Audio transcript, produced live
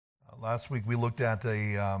Last week we looked at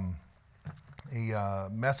a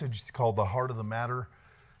message called The Heart of the Matter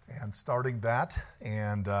and starting that.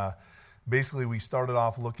 And basically we started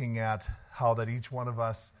off looking at how that each one of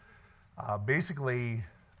us basically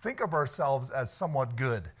think of ourselves as somewhat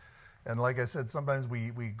good. And like I said, sometimes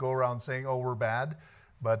we go around saying, oh, we're bad.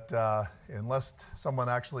 But unless someone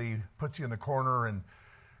actually puts you in the corner and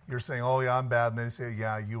you're saying, oh, yeah, I'm bad, and they say,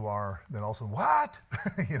 yeah, you are, then all of a sudden, what?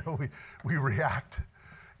 We react,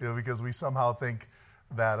 because we somehow think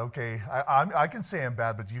that, okay, I can say I'm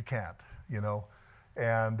bad, but you can't,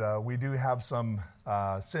 And we do have some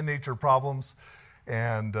sin nature problems,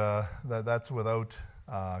 and that's without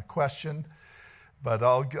question. But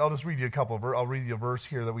I'll just read you I'll read you a verse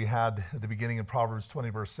here that we had at the beginning in Proverbs 20,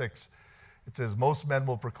 verse 6. It says, most men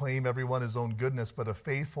will proclaim everyone his own goodness, but a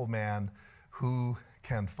faithful man who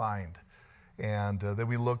can find. And then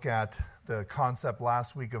we look at the concept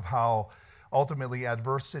last week of how ultimately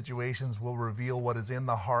adverse situations will reveal what is in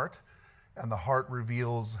the heart, and the heart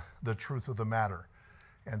reveals the truth of the matter.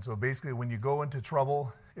 And so basically when you go into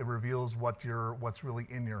trouble, it reveals what's really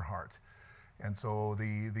in your heart. And so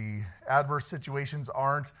the adverse situations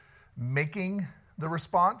aren't making the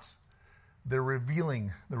response, they're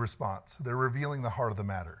revealing the response. They're revealing the heart of the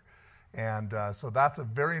matter. And so that's a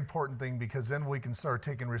very important thing, because then we can start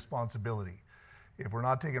taking responsibility. If we're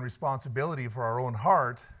not taking responsibility for our own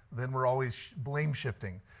heart, then we're always blame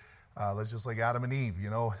shifting. That's just like Adam and Eve,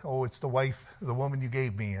 oh, it's the woman you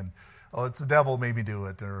gave me, and oh, it's the devil made me do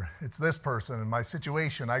it, or it's this person and my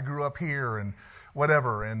situation, I grew up here, and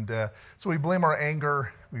whatever. And so we blame our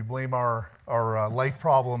anger, we blame our life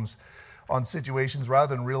problems on situations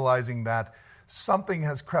rather than realizing that something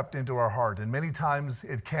has crept into our heart. And many times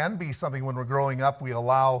it can be something when we're growing up, we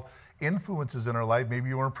allow influences in our life. Maybe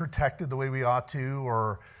we weren't protected the way we ought to,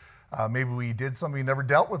 or maybe we did something, we never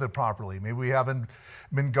dealt with it properly. Maybe we haven't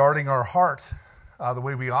been guarding our heart the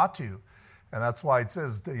way we ought to. And that's why it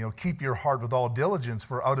says, keep your heart with all diligence,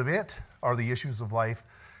 for out of it are the issues of life.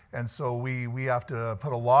 And so we have to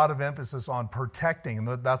put a lot of emphasis on protecting,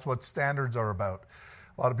 and that's what standards are about.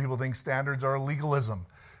 A lot of people think standards are legalism,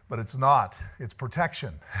 but it's not. It's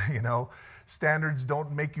protection. Standards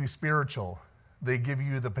don't make you spiritual. They give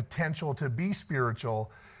you the potential to be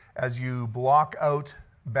spiritual as you block out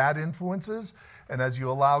bad influences and as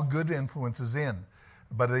you allow good influences in.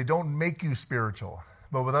 But they don't make you spiritual.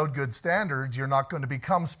 But without good standards, you're not going to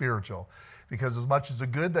become spiritual, because as much as the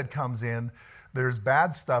good that comes in, there's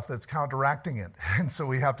bad stuff that's counteracting it. And so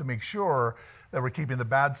we have to make sure that we're keeping the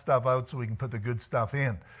bad stuff out so we can put the good stuff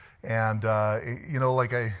in. And,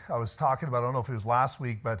 like I was talking about, I don't know if it was last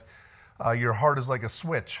week, but your heart is like a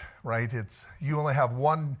switch, right? You only have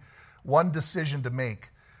one decision to make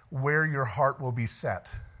where your heart will be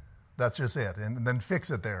set. That's just it. And then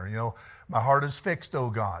fix it there. My heart is fixed, oh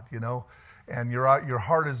God, and your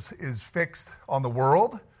heart is fixed on the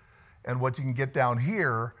world and what you can get down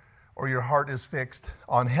here, or your heart is fixed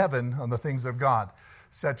on heaven, on the things of God.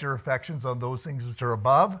 Set your affections on those things which are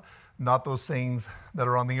above, not those things that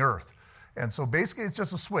are on the earth. And so basically it's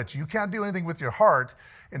just a switch. You can't do anything with your heart.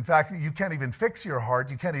 In fact, you can't even fix your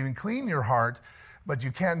heart. You can't even clean your heart, but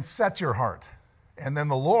you can set your heart. And then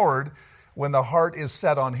the Lord, when the heart is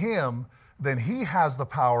set on Him, then He has the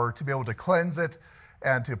power to be able to cleanse it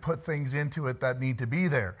and to put things into it that need to be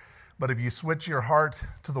there. But if you switch your heart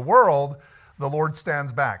to the world, the Lord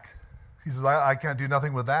stands back. He says, I can't do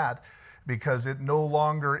nothing with that, because it no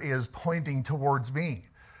longer is pointing towards me.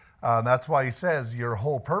 That's why He says your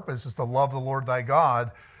whole purpose is to love the Lord thy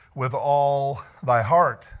God with all thy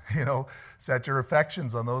heart. Set your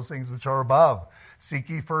affections on those things which are above. Seek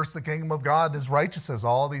ye first the kingdom of God and His righteousness.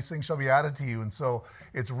 All these things shall be added to you. And so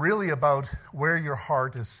it's really about where your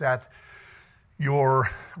heart is set.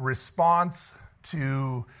 Your response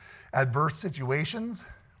to adverse situations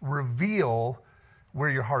reveal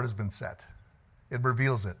where your heart has been set. It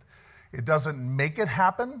reveals it. It doesn't make it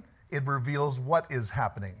happen. It reveals what is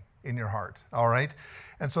happening in your heart. All right?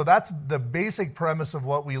 And so that's the basic premise of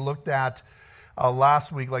what we looked at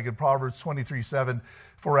last week, like in Proverbs 23:7.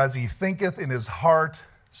 For as he thinketh in his heart,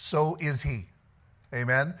 so is he.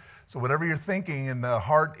 Amen? So whatever you're thinking, and the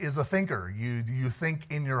heart is a thinker. You think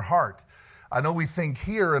in your heart. I know we think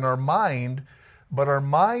here in our mind, but our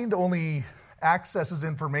mind only accesses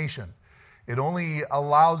information. It only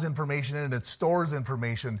allows information in, and it stores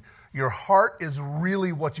information. Your heart is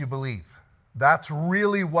really what you believe. That's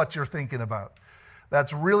really what you're thinking about.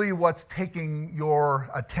 That's really what's taking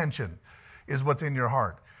your attention, is what's in your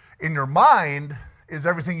heart. In your mind is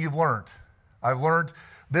everything you've learned. I've learned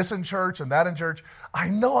this in church and that in church. I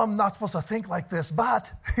know I'm not supposed to think like this,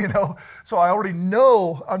 but, so I already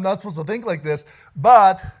know I'm not supposed to think like this,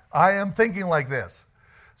 but I am thinking like this.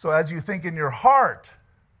 So as you think in your heart,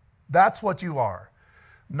 that's what you are.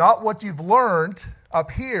 Not what you've learned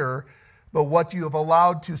up here, but what you have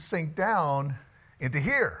allowed to sink down into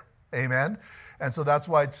here. Amen? And so that's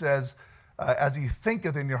why it says, as he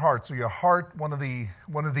thinketh in your heart. So your heart, one of the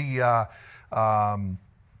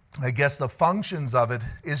I guess the functions of it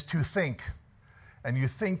is to think. And you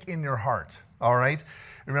think in your heart. All right?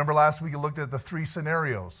 Remember last week you looked at the 3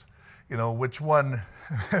 scenarios. Which one,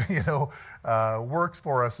 works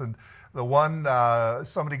for us. And the one,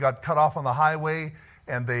 somebody got cut off on the highway,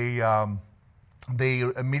 and they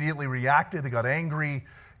immediately reacted. They got angry,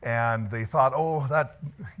 and they thought, oh, that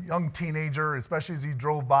young teenager, especially as he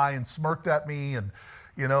drove by and smirked at me and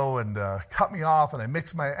cut me off, and I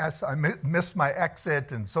missed my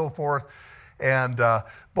exit and so forth. And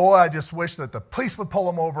boy, I just wish that the police would pull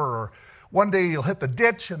him over, or one day he'll hit the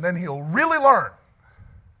ditch, and then he'll really learn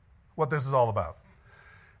what this is all about.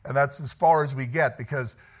 And that's as far as we get,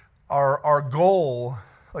 because our goal,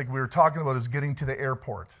 like we were talking about, is getting to the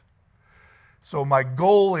airport. So my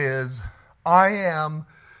goal is, I am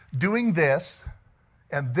doing this,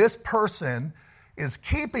 and this person is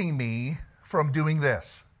keeping me from doing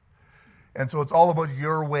this. And so it's all about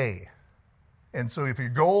your way. And so if your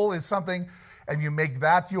goal is something, and you make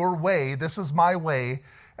that your way, this is my way,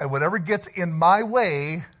 and whatever gets in my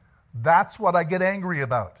way, that's what I get angry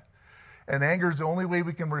about. And anger is the only way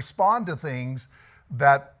we can respond to things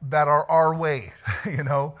that are our way,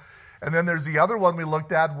 And then there's the other one we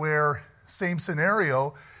looked at where same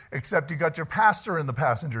scenario, except you got your pastor in the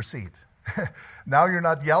passenger seat. Now you're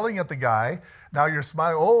not yelling at the guy. Now you're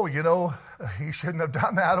smiling. Oh, he shouldn't have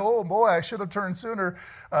done that. Oh, boy, I should have turned sooner.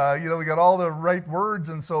 We got all the right words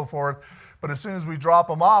and so forth. But as soon as we drop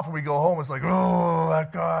him off and we go home, it's like, oh,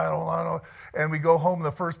 that guy, I don't know. And we go home, and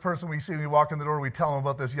the first person we see when we walk in the door, we tell him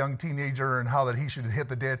about this young teenager and how that he should hit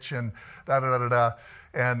the ditch and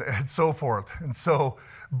and so forth. And so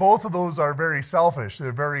both of those are very selfish.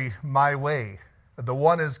 They're very my way. The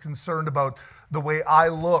one is concerned about the way I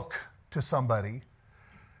look to somebody,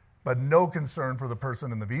 but no concern for the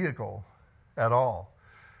person in the vehicle at all.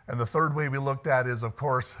 And the third way we looked at is, of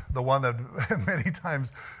course, the one that many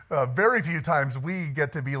times, very few times we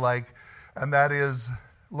get to be like, and that is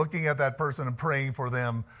looking at that person and praying for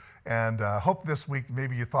them. And hope this week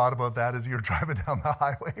maybe you thought about that as you were driving down the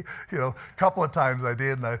highway. A couple of times I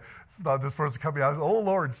did, and I thought this person coming out, oh,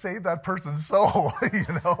 Lord, save that person's soul,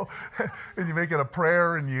 And you make it a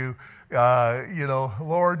prayer, and you,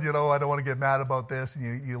 Lord, I don't want to get mad about this.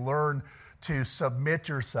 And you learn to submit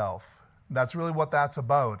yourself. That's really what that's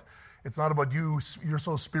about. It's not about you're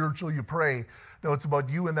so spiritual, you pray. No, it's about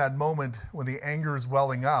you in that moment when the anger is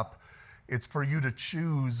welling up. It's for you to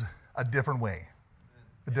choose a different way.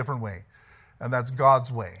 A different way. And that's God's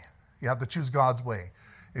way. You have to choose God's way.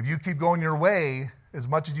 If you keep going your way, as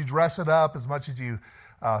much as you dress it up, as much as you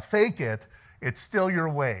fake it, it's still your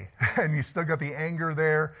way. And you still got the anger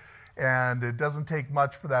there. And it doesn't take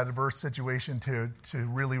much for that adverse situation to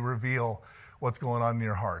really reveal what's going on in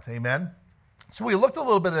your heart. Amen? So we looked a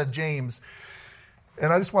little bit at James,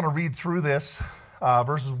 and I just want to read through this,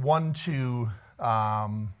 verses 1 to,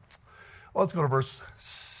 let's go to verse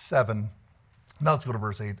 7. No, let's go to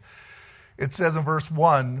verse 8. It says in verse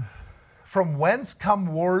 1, "From whence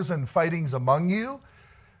come wars and fightings among you?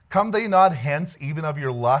 Come they not hence even of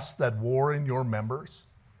your lust that war in your members?"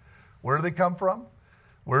 Where do they come from?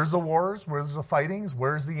 Where's the wars? Where's the fightings?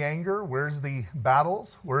 Where's the anger? Where's the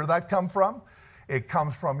battles? Where did that come from? It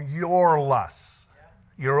comes from your lusts,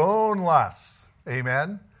 your own lusts.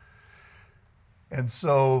 Amen? And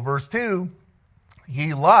so, verse 2,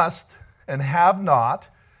 "Ye lust and have not,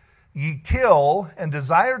 ye kill and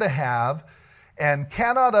desire to have, and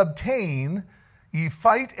cannot obtain. Ye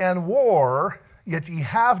fight and war, yet ye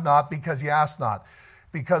have not, because ye ask not."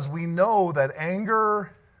 Because we know that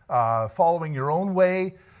anger, following your own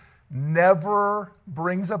way, never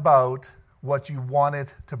brings about what you want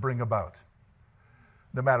it to bring about.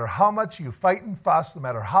 No matter how much you fight and fuss, no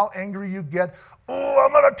matter how angry you get, oh,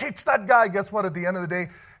 I'm going to teach that guy. Guess what? At the end of the day,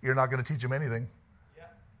 you're not going to teach him anything. Yeah.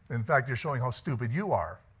 In fact, you're showing how stupid you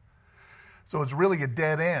are. So it's really a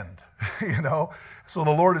dead end, So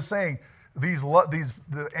the Lord is saying,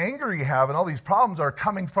 the anger you have and all these problems are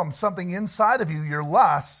coming from something inside of you, your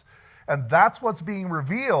lusts, and that's what's being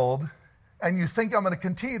revealed. And you think, I'm going to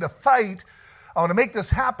continue to fight. I'm going to make this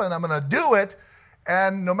happen. I'm going to do it.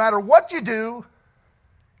 And no matter what you do,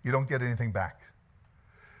 you don't get anything back.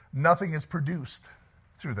 Nothing is produced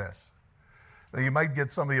through this. Now, you might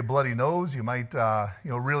get somebody a bloody nose. You might,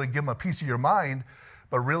 really give them a piece of your mind.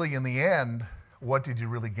 But really, in the end, what did you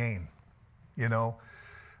really gain?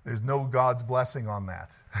 there's no God's blessing on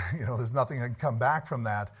that. There's nothing that can come back from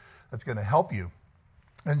that that's going to help you.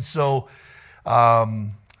 And so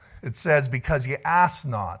it says, because ye ask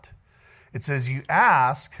not. It says, you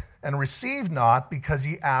ask and receive not because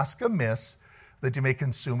ye ask amiss, that you may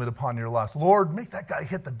consume it upon your lust. Lord, make that guy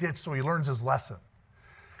hit the ditch so he learns his lesson.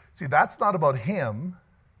 See, that's not about him.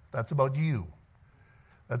 That's about you.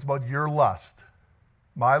 That's about your lust.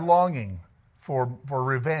 My longing for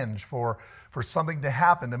revenge, for something to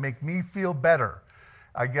happen to make me feel better.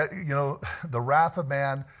 I get, the wrath of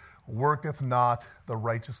man worketh not the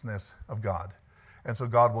righteousness of God. And so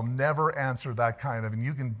God will never answer that kind of, and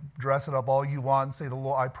you can dress it up all you want and say, the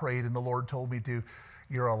Lord, I prayed and the Lord told me to.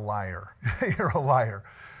 You're a liar. You're a liar.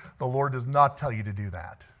 The Lord does not tell you to do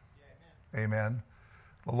that. Yeah, amen.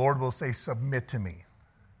 The Lord will say, submit to me.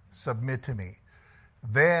 Submit to me.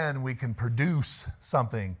 Then we can produce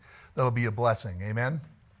something that'll be a blessing. Amen.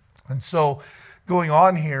 And so going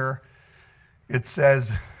on here, it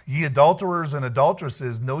says, ye adulterers and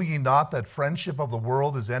adulteresses, know ye not that friendship of the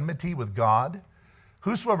world is enmity with God?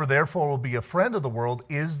 Whosoever therefore will be a friend of the world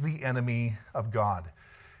is the enemy of God.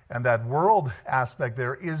 And that world aspect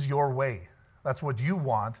there is your way. That's what you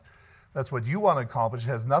want. That's what you want to accomplish. It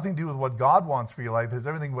has nothing to do with what God wants for your life. It has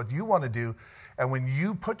everything what you want to do. And when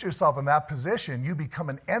you put yourself in that position, you become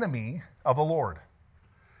an enemy of the Lord.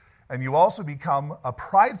 And you also become a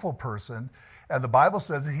prideful person. And the Bible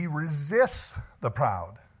says that he resists the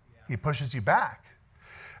proud. He pushes you back.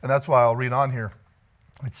 And that's why I'll read on here.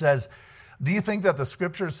 It says, do you think that the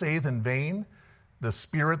scripture saith in vain, the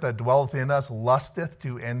spirit that dwelleth in us lusteth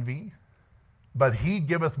to envy? But he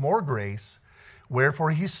giveth more grace.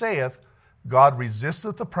 Wherefore he saith, God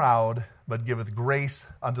resisteth the proud, but giveth grace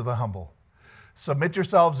unto the humble. Submit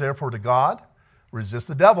yourselves therefore to God. Resist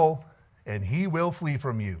the devil, and he will flee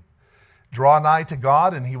from you. Draw nigh to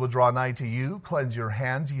God, and he will draw nigh to you. Cleanse your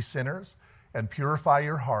hands, ye sinners, and purify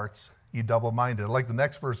your hearts, ye double-minded. I like the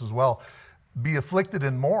next verse as well. Be afflicted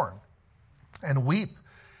and mourn, and weep.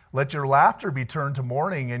 Let your laughter be turned to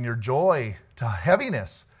mourning and your joy to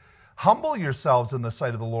heaviness. Humble yourselves in the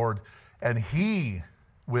sight of the Lord, and he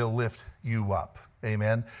will lift you up.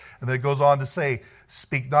 Amen. And then it goes on to say,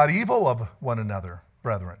 speak not evil of one another,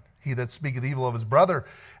 brethren. He that speaketh evil of his brother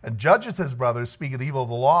and judgeth his brother speaketh evil of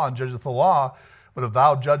the law and judgeth the law. But if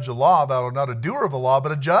thou judge the law, thou art not a doer of the law,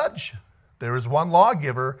 but a judge. There is one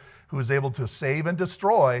lawgiver who is able to save and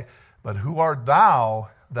destroy, but who art thou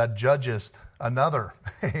that judgest another?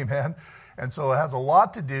 Amen. And so it has a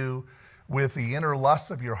lot to do with the inner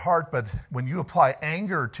lusts of your heart, but when you apply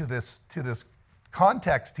anger to this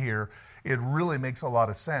context here, it really makes a lot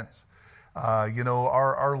of sense.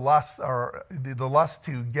 Our lust, the lust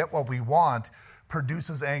to get what we want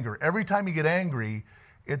produces anger. Every time you get angry,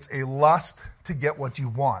 it's a lust to get what you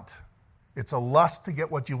want. It's a lust to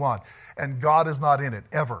get what you want. And God is not in it,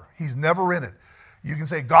 ever. He's never in it. You can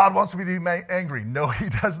say, God wants me to be angry. No, he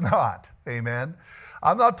does not. Amen.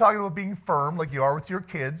 I'm not talking about being firm like you are with your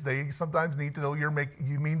kids. They sometimes need to know you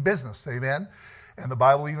mean business. Amen. And the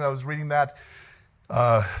Bible, even I was reading that,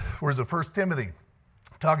 where's it, 1 Timothy,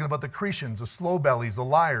 talking about the Cretians, the slow bellies, the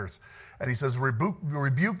liars. And he says,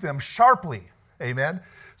 rebuke them sharply. Amen.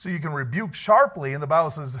 So you can rebuke sharply. And the Bible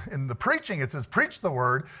says, in the preaching, it says, preach the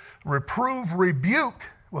word, reprove, rebuke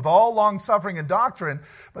with all long suffering and doctrine.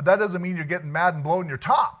 But that doesn't mean you're getting mad and blowing your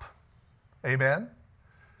top. Amen.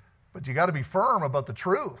 But you got to be firm about the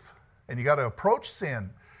truth. And you got to approach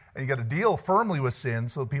sin. And you got to deal firmly with sin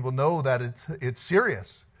so people know that it's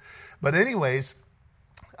serious. But anyways,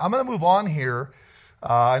 I'm going to move on here.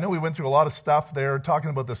 I know we went through a lot of stuff there talking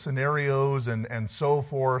about the scenarios and so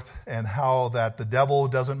forth and how that the devil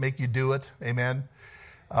doesn't make you do it. Amen.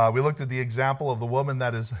 We looked at the example of the woman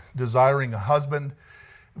that is desiring a husband,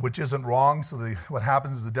 which isn't wrong. So what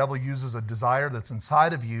happens is the devil uses a desire that's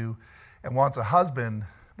inside of you and wants a husband.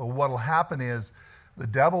 But what will happen is the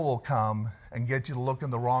devil will come and get you to look in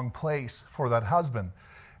the wrong place for that husband.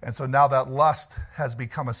 And so now that lust has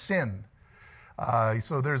become a sin.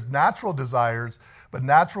 So there's natural desires, but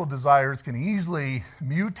natural desires can easily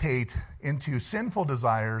mutate into sinful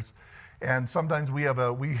desires. And sometimes we got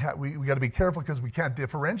to be careful because we can't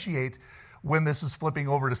differentiate when this is flipping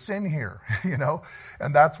over to sin here,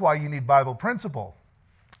 and that's why you need Bible principle.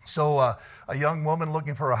 So a young woman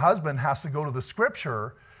looking for a husband has to go to the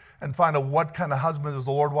scripture and find out what kind of husband does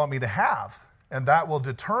the Lord want me to have. And that will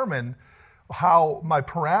determine how my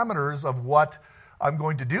parameters of what I'm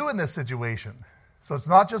going to do in this situation. So it's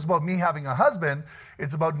not just about me having a husband,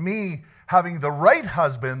 it's about me having the right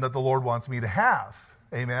husband that the Lord wants me to have.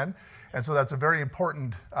 Amen. And so that's a very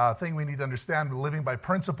important thing we need to understand, living by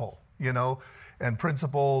principle, and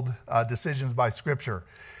principled decisions by Scripture.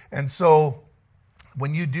 And so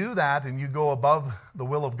when you do that and you go above the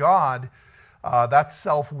will of God, that's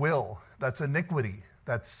self-will, that's iniquity,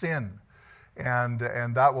 that's sin. And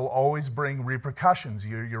that will always bring repercussions.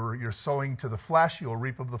 You're sowing to the flesh, you'll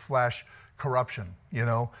reap of the flesh corruption, you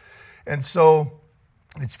know. And so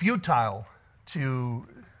it's futile to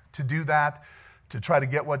do that, to try to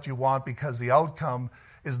get what you want, because the outcome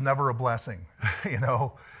is never a blessing, you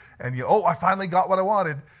know. And I finally got what I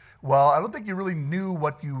wanted. Well, I don't think you really knew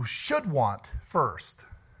what you should want first.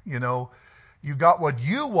 You know, you got what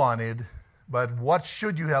you wanted, but what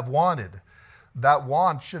should you have wanted? That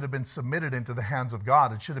want should have been submitted into the hands of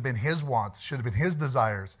God. It should have been his wants, should have been his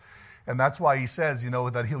desires. And that's why he says, you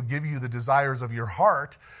know, that he'll give you the desires of your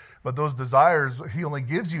heart, but those desires he only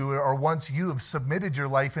gives you are once you have submitted your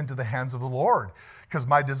life into the hands of the Lord. Because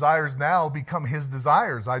my desires now become his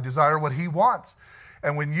desires. I desire what he wants.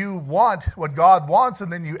 And when you want what God wants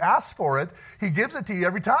and then you ask for it, he gives it to you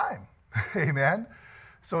every time. Amen.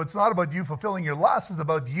 So it's not about you fulfilling your lusts, it's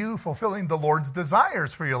about you fulfilling the Lord's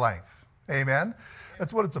desires for your life. Amen.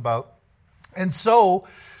 That's what it's about. And so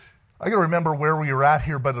I got to remember where we were at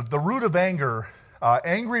here, but the root of anger,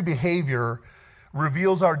 angry behavior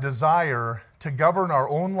reveals our desire to govern our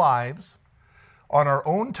own lives on our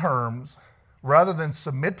own terms rather than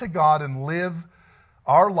submit to God and live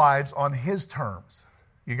our lives on his terms.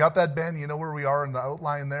 You got that, Ben? You know where we are in the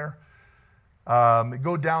outline there?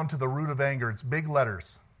 Go down to the root of anger. It's big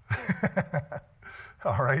letters.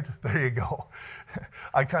 All right, there you go.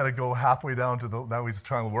 I kind of go halfway down to now he's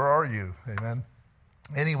trying, where are you? Amen.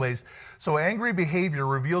 Anyways, so angry behavior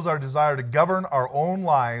reveals our desire to govern our own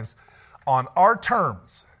lives on our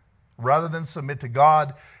terms rather than submit to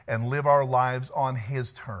God and live our lives on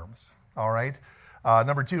his terms. All right.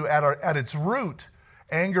 Number 2, at its root,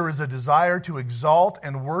 anger is a desire to exalt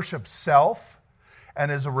and worship self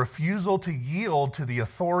and is a refusal to yield to the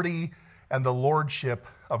authority and the lordship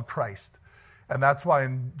of Christ. And that's why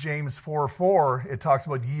in James 4:4, it talks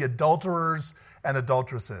about ye adulterers and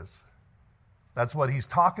adulteresses. That's what he's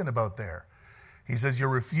talking about there. He says, you're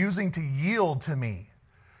refusing to yield to me.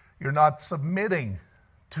 You're not submitting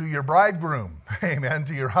to your bridegroom, amen,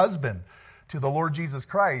 to your husband, to the Lord Jesus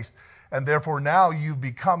Christ. And therefore now you've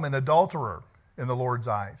become an adulterer in the Lord's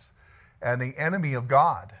eyes and the enemy of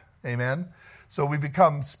God, amen. So we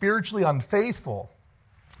become spiritually unfaithful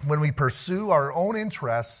when we pursue our own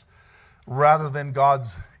interests rather than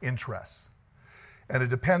God's interests. And it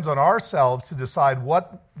depends on ourselves to decide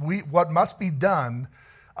what must be done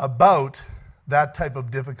about that type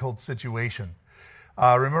of difficult situation.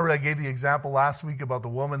 Remember I gave the example last week about the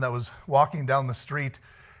woman that was walking down the street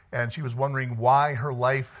and she was wondering why her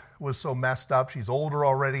life was so messed up. She's older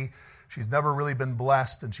already. She's never really been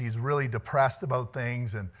blessed and she's really depressed about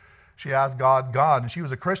things. And she asked God, and she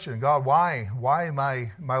was a Christian, God, why am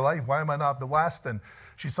my life? Why am I not blessed? And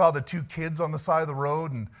she saw the 2 kids on the side of the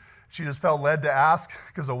road and she just felt led to ask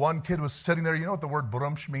because the one kid was sitting there. You know what the word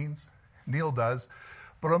brumsh means? Neil does.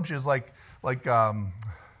 Brumsh is like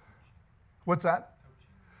what's that?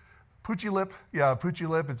 Poochie lip. Yeah, poochie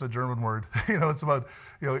lip. It's a German word. It's about,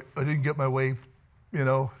 I didn't get my way,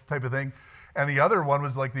 type of thing. And the other one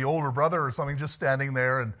was like the older brother or something just standing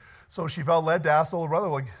there. And so she felt led to ask the older brother,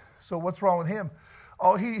 like, so what's wrong with him?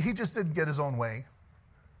 Oh, he just didn't get his own way.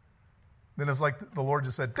 Then it's like the Lord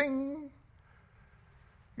just said, ding.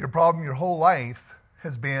 Your problem your whole life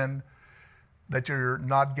has been that you're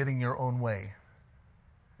not getting your own way.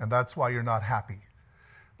 And that's why you're not happy.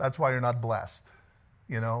 That's why you're not blessed.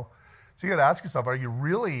 So you got to ask yourself, are you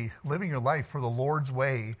really living your life for the Lord's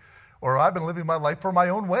way? Or I've been living my life for my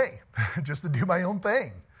own way, just to do my own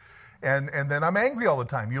thing. And then I'm angry all the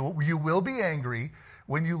time. You will be angry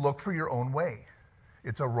when you look for your own way.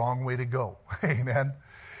 It's a wrong way to go. Amen.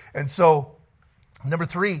 And so, number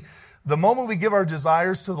 3, the moment we give our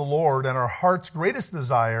desires to the Lord and our heart's greatest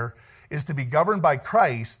desire is to be governed by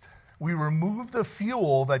Christ, we remove the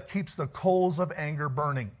fuel that keeps the coals of anger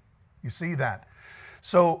burning. You see that?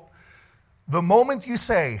 So the moment you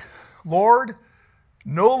say, Lord,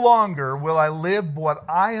 no longer will I live what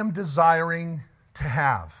I am desiring to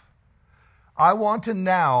have. I want to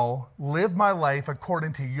now live my life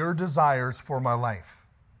according to your desires for my life.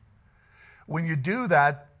 When you do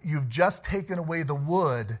that, you've just taken away the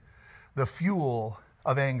wood, the fuel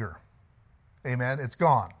of anger. Amen? It's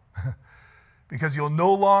gone. Because you'll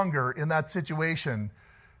no longer, in that situation,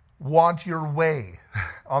 want your way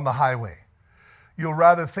on the highway. You'll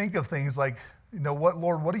rather think of things like, what,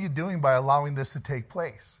 Lord, what are you doing by allowing this to take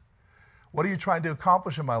place? What are you trying to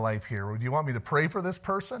accomplish in my life here? Do you want me to pray for this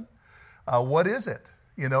person? What is it?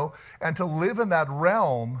 And to live in that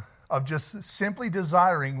realm of just simply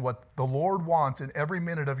desiring what the Lord wants in every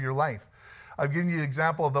minute of your life. I've given you the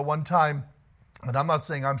example of the one time, and I'm not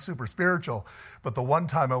saying I'm super spiritual, but the one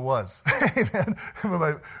time I was. Amen.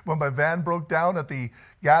 When my van broke down at the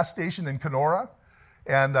gas station in Kenora,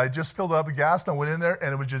 and I just filled up with gas, and I went in there,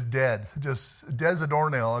 and it was just dead as a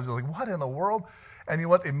doornail. I was like, what in the world? And you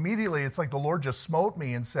know what? Immediately, it's like the Lord just smote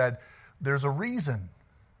me and said, there's a reason.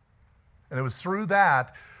 And it was through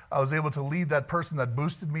that I was able to lead that person that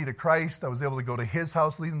boosted me to Christ. I was able to go to his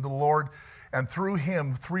house, lead him to the Lord. And through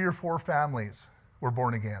him, 3 or 4 families were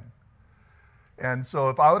born again. And so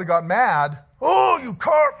if I would have got mad, oh, you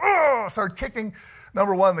car, oh, start kicking.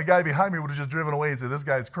 Number one, the guy behind me would have just driven away and said, this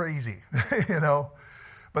guy's crazy, you know.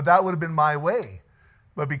 But that would have been my way.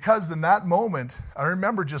 But because in that moment, I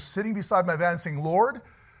remember just sitting beside my van saying, Lord,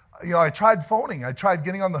 you know, I tried phoning. I tried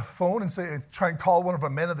getting on the phone and try and call one of the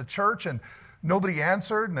men of the church, and nobody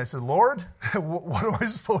answered. And I said, Lord, what am I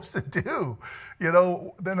supposed to do? You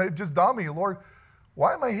know, then it just dawned on me, Lord,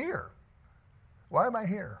 why am I here? Why am I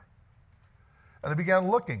here? And I began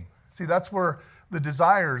looking. See, that's where the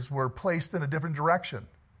desires were placed in a different direction.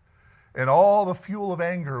 And all the fuel of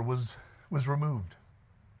anger was removed,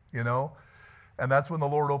 you know. And that's when the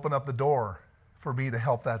Lord opened up the door for me to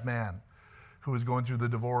help that man who was going through the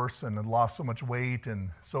divorce and had lost so much weight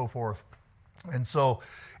and so forth. And so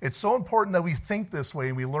it's so important that we think this way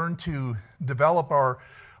and we learn to develop our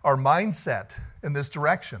mindset in this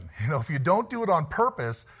direction. You know, if you don't do it on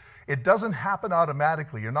purpose, it doesn't happen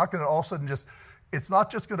automatically. You're not going to all of a sudden it's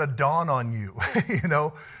not just going to dawn on you. You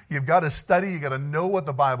know, you've got to study. You've got to know what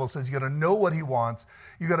the Bible says. You've got to know what he wants.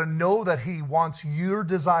 You've got to know that he wants your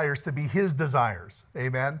desires to be his desires.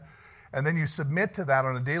 Amen. And then you submit to that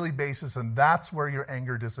on a daily basis, and that's where your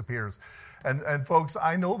anger disappears. And folks,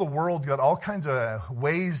 I know the world's got all kinds of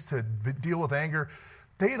ways to deal with anger.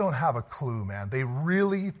 They don't have a clue, man. They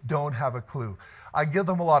really don't have a clue. I give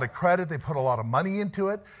them a lot of credit. They put a lot of money into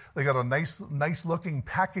it. They got a nice looking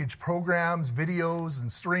package programs, videos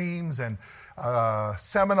and streams and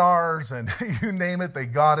seminars and you name it, they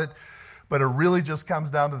got it. But it really just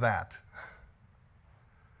comes down to that.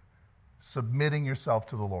 Submitting yourself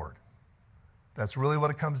to the Lord. That's really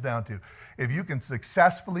what it comes down to. If you can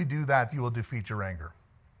successfully do that, you will defeat your anger.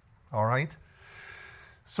 All right?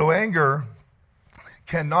 So anger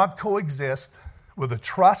cannot coexist with a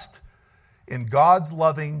trust in God's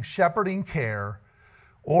loving, shepherding care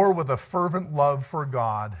or with a fervent love for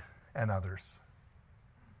God and others.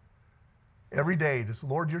 Every day, just,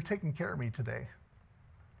 Lord, you're taking care of me today.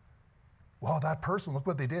 Well, that person, look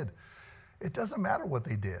what they did. It doesn't matter what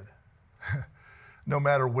they did. No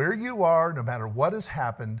matter where you are, no matter what has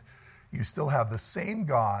happened, you still have the same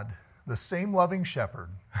God, the same loving shepherd.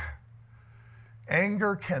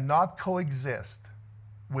 Anger cannot coexist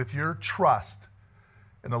with your trust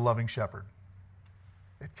in a loving shepherd.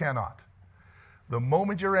 It cannot. The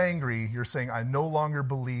moment you're angry, you're saying, I no longer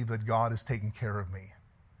believe that God is taking care of me.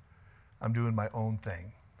 I'm doing my own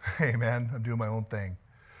thing. Amen. I'm doing my own thing.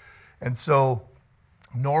 And so,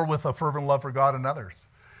 nor with a fervent love for God and others.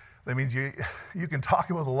 That means you can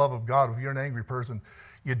talk about the love of God. If you're an angry person,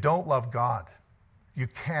 you don't love God. You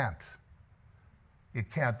can't. You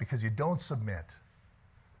can't because you don't submit.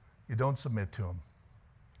 You don't submit to him.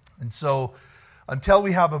 And so, until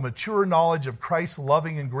we have a mature knowledge of Christ's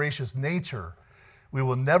loving and gracious nature, we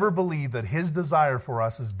will never believe that his desire for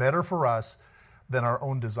us is better for us than our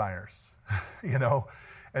own desires. You know?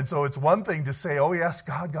 And so it's one thing to say, oh yes,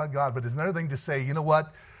 God, God, God, but it's another thing to say, you know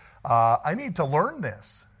what? I need to learn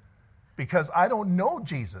this because I don't know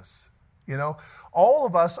Jesus. You know? All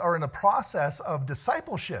of us are in a process of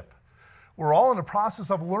discipleship. We're all in a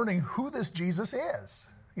process of learning who this Jesus is.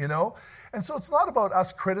 You know? And so it's not about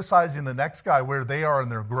us criticizing the next guy where they are in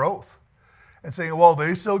their growth and saying, well,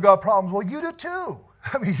 they still got problems. Well, you do too.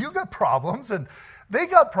 I mean, you got problems and they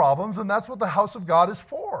got problems, and that's what the house of God is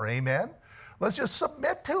for. Amen? Let's just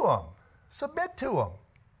submit to him. Submit to him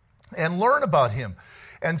and learn about him.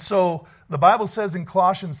 And so the Bible says in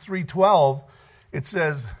Colossians 3:12, it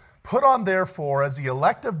says, put on therefore as the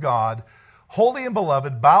elect of God, holy and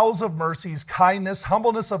beloved, bowels of mercies, kindness,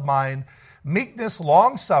 humbleness of mind, meekness,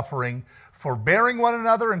 long-suffering, forbearing one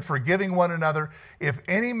another and forgiving one another. If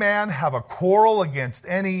any man have a quarrel against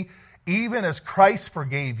any, even as Christ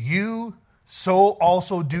forgave you, so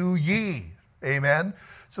also do ye. Amen?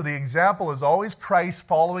 So the example is always Christ,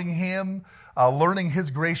 following him, learning his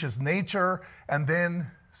gracious nature, and then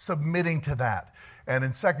submitting to that. And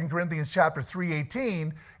in 2 Corinthians chapter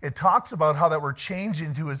 3:18, it talks about how that we're changed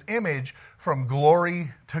into his image from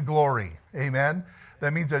glory to glory. Amen?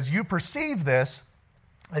 That means as you perceive this,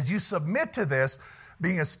 as you submit to this,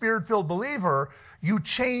 being a spirit-filled believer, you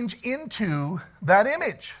change into that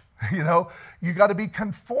image. You know, you got to be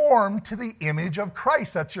conformed to the image of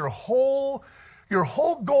Christ. That's your whole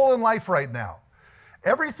goal in life right now.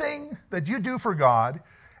 Everything that you do for God,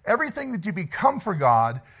 everything that you become for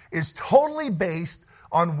God is totally based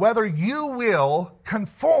on whether you will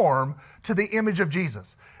conform to the image of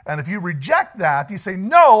Jesus. And if you reject that, you say,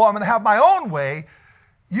 no, I'm going to have my own way.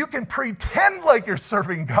 You can pretend like you're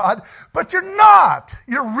serving God, but you're not.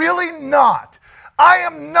 You're really not. I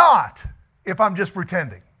am not if I'm just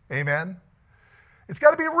pretending. Amen? It's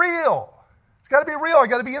got to be real. It's got to be real. I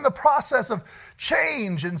got to be in the process of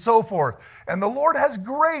change and so forth. And the Lord has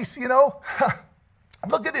grace, you know.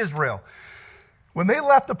 Look at Israel. When they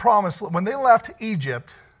left when they left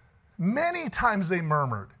Egypt, many times they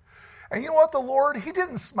murmured. And you know what? The Lord, He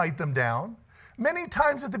didn't smite them down. Many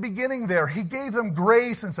times at the beginning there, He gave them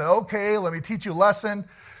grace and said, okay, let me teach you a lesson.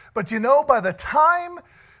 But you know, by the time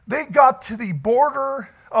they got to the border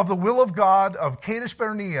of the will of God of Kadesh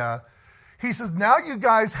Barnea, He says, now you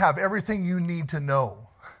guys have everything you need to know.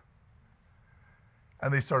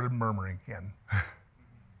 And they started murmuring again.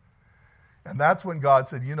 And that's when God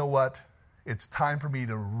said, you know what? It's time for me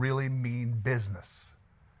to really mean business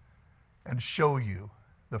and show you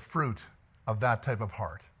the fruit of that type of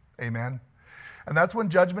heart. Amen? And that's when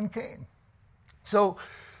judgment came. So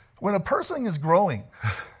when a person is growing,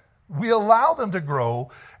 we allow them to grow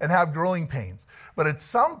and have growing pains. But at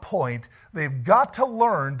some point, they've got to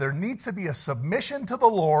learn there needs to be a submission to the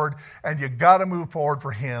Lord, and you got to move forward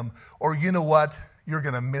for Him, or you know what? You're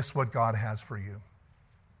going to miss what God has for you.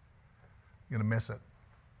 You're going to miss it.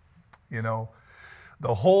 You know,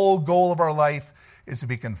 the whole goal of our life is to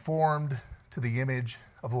be conformed to the image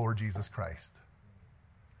of the Lord Jesus Christ.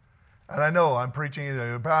 And I know I'm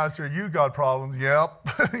preaching, Pastor, you got problems. Yep,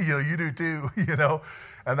 you do too,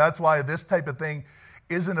 And that's why this type of thing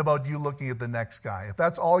isn't about you looking at the next guy. If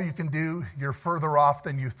that's all you can do, you're further off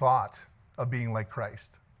than you thought of being like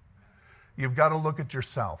Christ. You've got to look at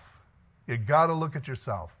yourself. You've got to look at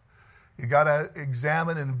yourself. You've got to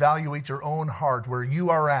examine and evaluate your own heart, where you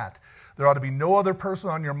are at. There ought to be no other person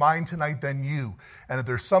on your mind tonight than you. And if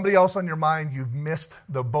there's somebody else on your mind, you've missed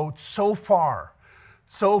the boat so far.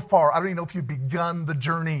 So far. I don't even know if you've begun the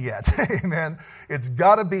journey yet. Amen. It's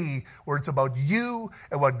got to be where it's about you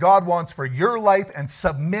and what God wants for your life, and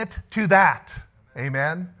submit to that.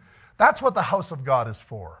 Amen. That's what the house of God is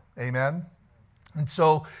for. Amen. And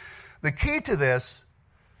so the key to this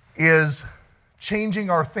is changing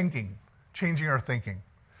our thinking. Changing our thinking.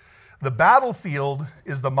 The battlefield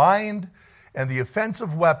is the mind, and the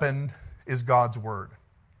offensive weapon is God's word.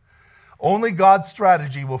 Only God's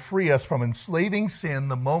strategy will free us from enslaving sin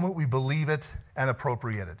the moment we believe it and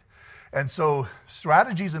appropriate it. And so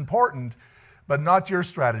strategy is important, but not your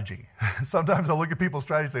strategy. Sometimes I look at people's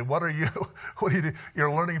strategy and say, what do you do?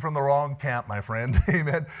 You're learning from the wrong camp, my friend.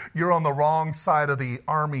 Amen. You're on the wrong side of the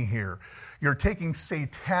army here. You're taking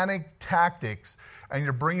satanic tactics and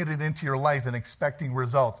you're bringing it into your life and expecting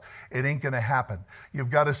results. It ain't going to happen. You've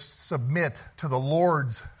got to submit to the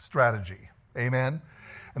Lord's strategy. Amen.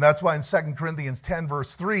 And that's why in 2 Corinthians 10,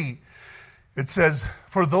 verse 3, it says,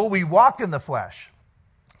 for though we walk in the flesh,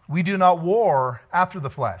 we do not war after the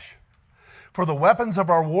flesh. For the weapons of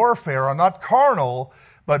our warfare are not carnal,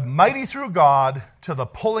 but mighty through God to the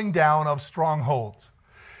pulling down of strongholds.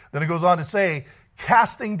 Then it goes on to say,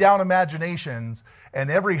 casting down imaginations and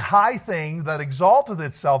every high thing that exalteth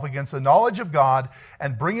itself against the knowledge of God,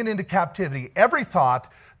 and bringing into captivity every thought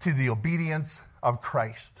to the obedience of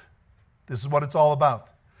Christ. This is what it's all about.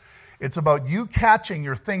 It's about you catching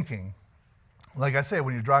your thinking. Like I say,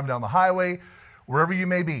 when you're driving down the highway, wherever you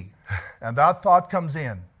may be, and that thought comes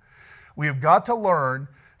in, we have got to learn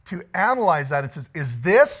to analyze that. It says, is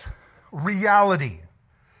this reality?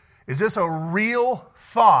 Is this a real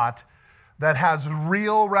thought that has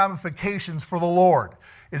real ramifications for the Lord?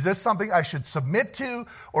 Is this something I should submit to?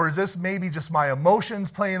 Or is this maybe just my emotions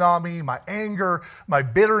playing on me, my anger, my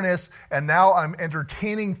bitterness, and now I'm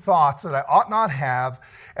entertaining thoughts that I ought not have,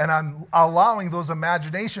 and I'm allowing those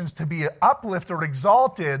imaginations to be uplifted or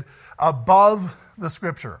exalted above the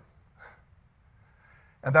Scripture?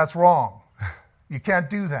 And that's wrong. You can't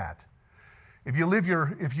do that. If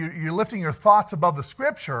you're lifting your thoughts above the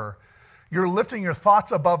Scripture, you're lifting your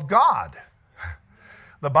thoughts above God.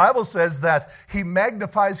 The Bible says that He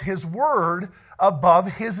magnifies His word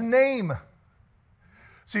above His name.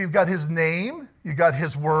 So you've got His name, you've got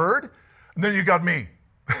His word, and then you got me.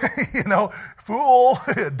 Fool,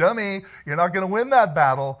 dummy, you're not going to win that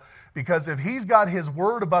battle, because if He's got His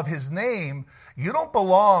word above His name, you don't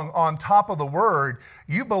belong on top of the word,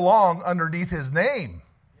 you belong underneath His name.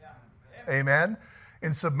 Yeah. Amen.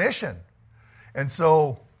 in submission. And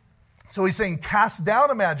so he's saying cast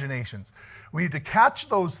down imaginations. We need to catch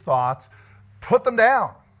those thoughts, put them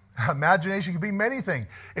down. Imagination can be many things.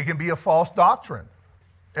 It can be a false doctrine.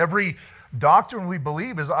 Every doctrine we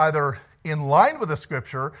believe is either in line with the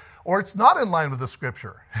Scripture or it's not in line with the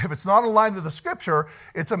Scripture. If it's not in line with the Scripture,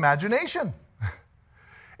 it's imagination.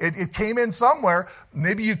 It came in somewhere.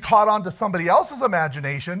 Maybe you caught on to somebody else's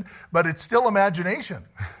imagination, but it's still imagination.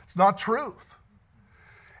 It's not truth.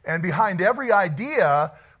 And behind every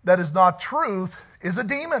idea that is not truth is a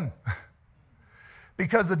demon.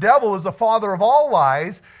 Because the devil is the father of all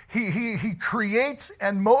lies. He creates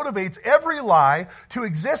and motivates every lie to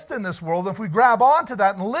exist in this world. If we grab onto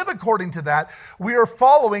that and live according to that, we are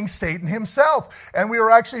following Satan himself. And we are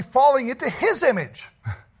actually falling into his image,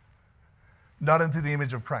 not into the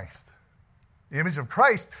image of Christ. The image of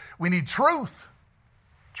Christ, we need truth.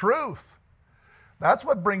 Truth. That's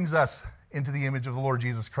what brings us into the image of the Lord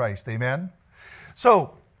Jesus Christ. Amen?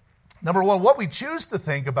 So, number one, what we choose to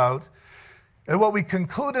think about and what we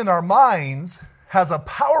conclude in our minds has a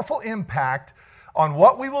powerful impact on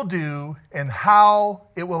what we will do and how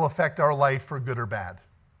it will affect our life for good or bad.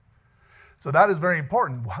 So that is very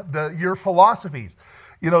important. Your philosophies.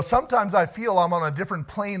 Sometimes I feel I'm on a different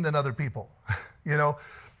plane than other people.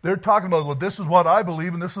 They're talking about, well, this is what I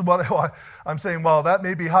believe and this is what I'm saying, well, that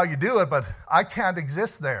may be how you do it, but I can't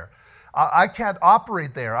exist there. I can't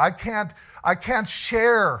operate there. I can't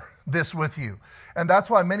share this with you. And that's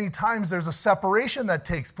why many times there's a separation that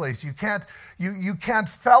takes place. You can't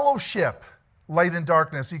fellowship light and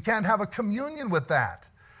darkness. You can't have a communion with that.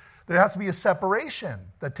 There has to be a separation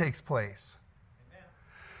that takes place. Amen.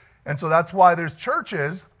 And so that's why there's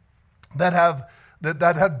churches that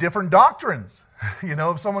have different doctrines.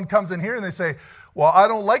 If someone comes in here and they say, well, I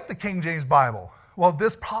don't like the King James Bible. Well,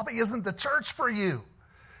 this probably isn't the church for you.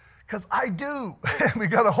 Because I do. We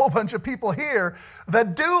got a whole bunch of people here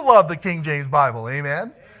that do love the King James Bible.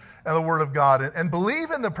 Amen? And the Word of God. And believe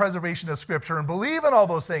in the preservation of Scripture and believe in all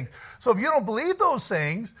those things. So if you don't believe those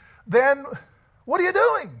things, then what are you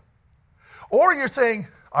doing? Or you're saying,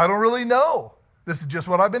 I don't really know. This is just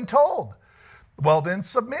what I've been told. Well, then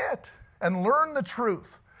submit and learn the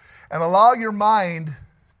truth. And allow your mind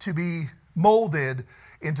to be molded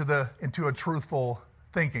into a truthful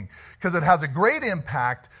thinking. Because it has a great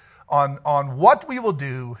impact on what we will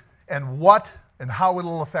do and how it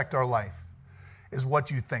will affect our life is what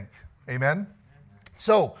you think. Amen?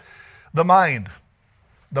 So, the mind.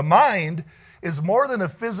 The mind is more than a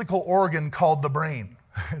physical organ called the brain.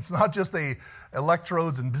 It's not just the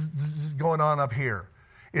electrodes and bzz going on up here.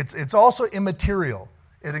 It's also immaterial.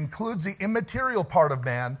 It includes the immaterial part of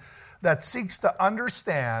man that seeks to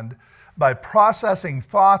understand by processing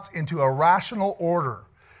thoughts into a rational order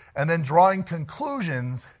and then drawing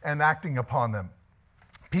conclusions and acting upon them.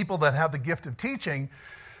 People that have the gift of teaching,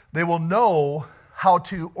 they will know how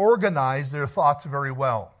to organize their thoughts very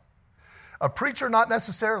well. A preacher, not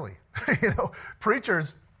necessarily.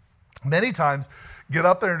 Preachers many times get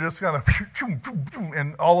up there and just kind of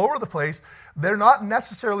and all over the place. They're not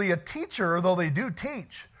necessarily a teacher, though they do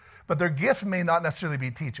teach, but their gift may not necessarily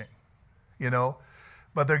be teaching,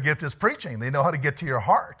 but their gift is preaching. They know how to get to your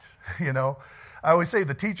heart, I always say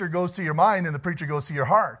the teacher goes to your mind and the preacher goes to your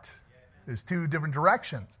heart. There's two different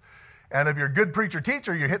directions. And if you're a good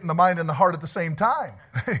preacher-teacher, you're hitting the mind and the heart at the same time,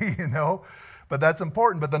 But that's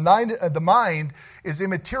important. But the mind is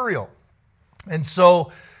immaterial. And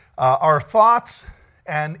so our thoughts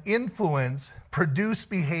and influence produce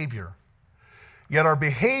behavior. Yet our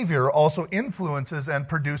behavior also influences and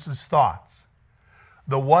produces thoughts.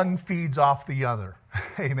 The one feeds off the other.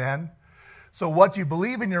 Amen? So what you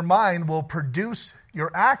believe in your mind will produce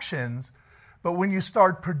your actions, but when you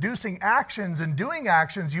start producing actions and doing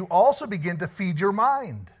actions, you also begin to feed your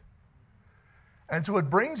mind. And so it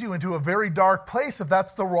brings you into a very dark place if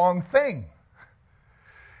that's the wrong thing.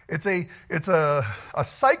 It's a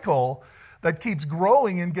cycle that keeps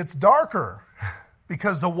growing and gets darker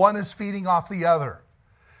because the one is feeding off the other.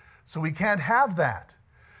 So we can't have that.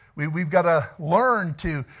 We've got to learn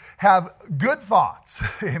to have good thoughts.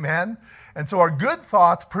 Amen? And so our good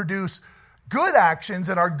thoughts produce good actions,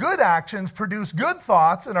 and our good actions produce good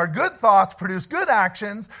thoughts, and our good thoughts produce good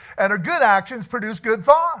actions, and our good actions produce good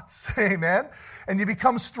thoughts. Amen? And you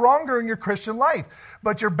become stronger in your Christian life.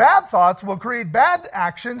 But your bad thoughts will create bad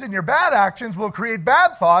actions, and your bad actions will create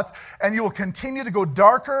bad thoughts, and you will continue to go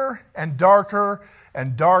darker and darker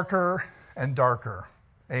and darker and darker.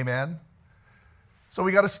 Amen? So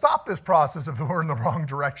we got to stop this process if we're in the wrong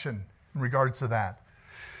direction in regards to that.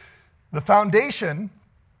 The foundation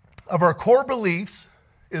of our core beliefs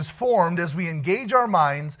is formed as we engage our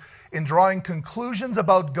minds in drawing conclusions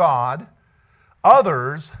about God,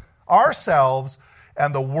 others, ourselves,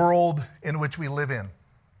 and the world in which we live in.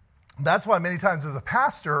 That's why many times as a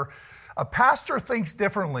pastor thinks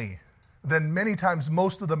differently than many times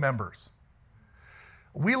most of the members.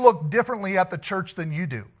 We look differently at the church than you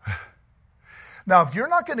do. Now, if you're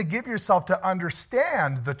not going to give yourself to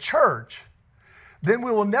understand the church, then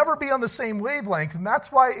we will never be on the same wavelength, and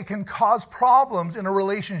that's why it can cause problems in a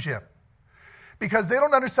relationship. Because they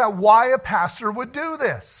don't understand why a pastor would do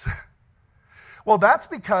this. Well, that's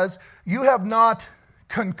because you have not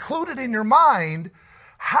concluded in your mind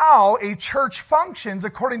how a church functions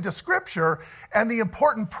according to Scripture and the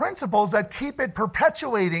important principles that keep it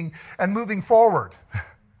perpetuating and moving forward.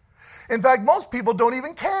 In fact, most people don't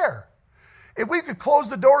even care. If we could close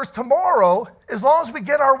the doors tomorrow, as long as we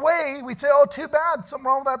get our way, we'd say, oh, too bad, something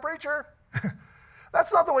wrong with that preacher.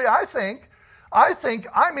 That's not the way I think. I think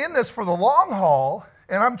I'm in this for the long haul,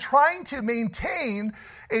 and I'm trying to maintain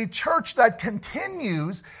a church that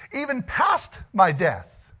continues even past my death.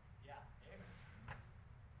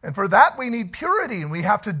 And for that, we need purity, and we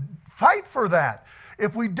have to fight for that.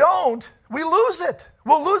 If we don't, we lose it.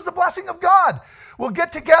 We'll lose the blessing of God. We'll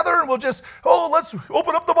get together and we'll just, let's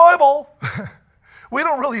open up the Bible. We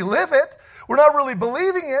don't really live it. We're not really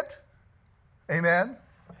believing it. Amen?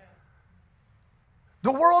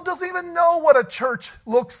 The world doesn't even know what a church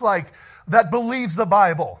looks like that believes the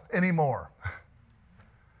Bible anymore.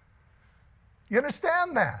 You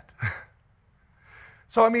understand that?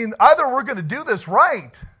 So, either we're going to do this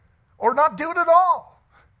right or not do it at all.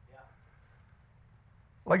 Yeah.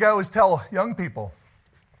 Like I always tell young people,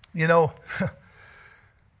 you don't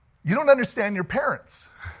understand your parents.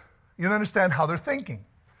 You don't understand how they're thinking.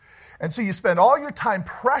 And so you spend all your time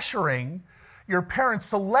pressuring your parents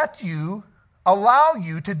to allow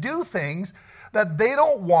you to do things that they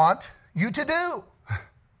don't want you to do.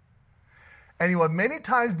 And many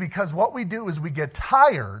times, because what we do is we get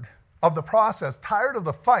tired of the process, tired of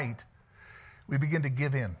the fight, we begin to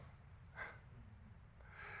give in.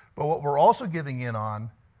 But what we're also giving in on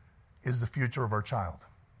is the future of our child.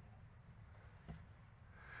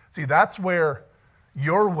 See, that's where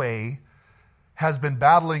your way has been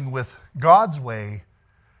battling with God's way,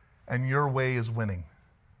 and your way is winning.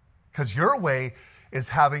 Because your way is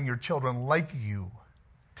having your children like you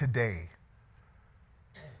today.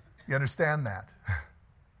 You understand that?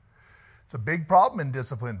 It's a big problem in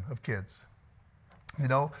discipline of kids.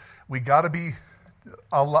 We got to be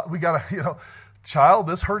child,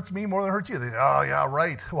 this hurts me more than it hurts you. They, oh, yeah,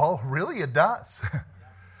 right. Well, really it does.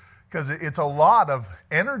 Because it's a lot of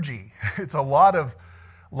energy. It's a lot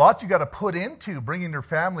you got to put into bringing your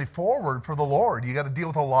family forward for the Lord. You got to deal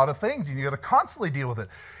with a lot of things, and you got to constantly deal with it.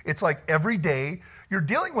 It's like every day you're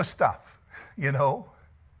dealing with stuff,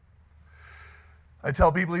 I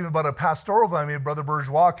tell people even about a pastoral, Brother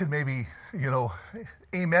Bourgeois could maybe,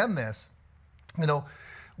 amen this.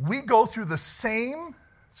 We go through the same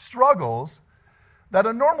struggles that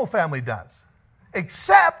a normal family does,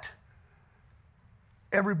 except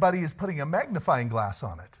everybody is putting a magnifying glass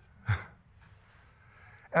on it.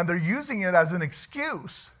 And they're using it as an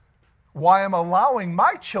excuse why I'm allowing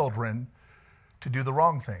my children to do the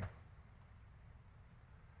wrong thing.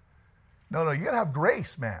 No, you got to have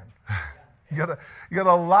grace, man. You got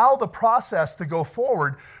to allow the process to go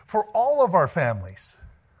forward for all of our families,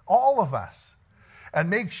 all of us. And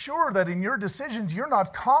make sure that in your decisions, you're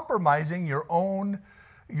not compromising your own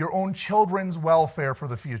children's welfare for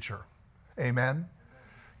the future. Amen?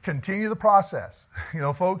 Continue the process.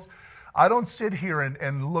 Folks, I don't sit here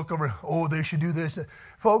and look over, they should do this.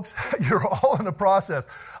 Folks, you're all in the process.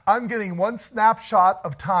 I'm getting one snapshot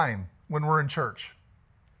of time when we're in church.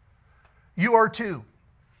 You are too.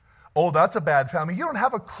 Oh, that's a bad family. You don't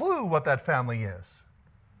have a clue what that family is.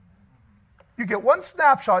 You get one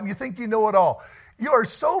snapshot and you think you know it all. You are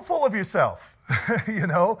so full of yourself,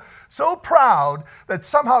 so proud that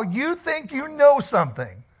somehow you think you know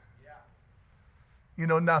something. Yeah. You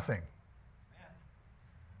know nothing. Yeah.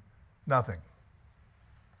 Nothing.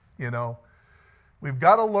 We've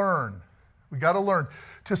got to learn. We've got to learn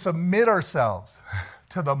to submit ourselves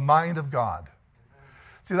to the mind of God.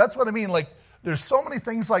 See, that's what I mean. Like, there's so many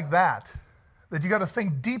things like that you got to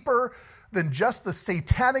think deeper than just the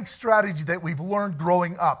satanic strategy that we've learned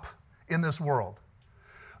growing up in this world.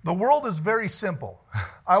 The world is very simple.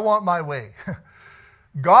 I want my way.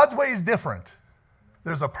 God's way is different.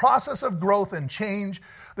 There's a process of growth and change.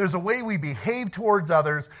 There's a way we behave towards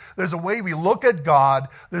others. There's a way we look at God.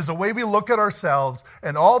 There's a way we look at ourselves.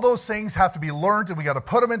 And all those things have to be learned, and we got to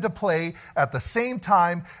put them into play at the same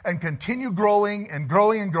time and continue growing and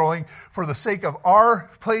growing and growing for the sake of our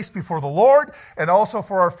place before the Lord and also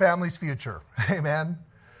for our family's future. Amen.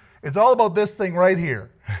 It's all about this thing right here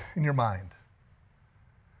in your mind.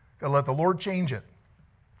 Got to let the Lord change it.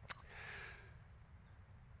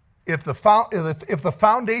 If the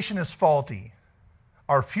foundation is faulty,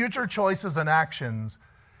 our future choices and actions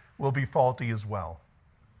will be faulty as well.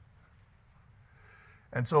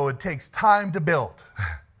 And so it takes time to build.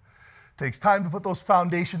 It takes time to put those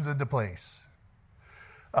foundations into place.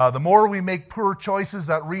 The more we make poor choices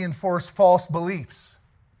that reinforce false beliefs,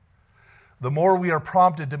 the more we are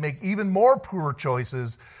prompted to make even more poor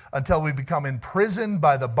choices until we become imprisoned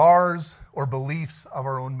by the bars or beliefs of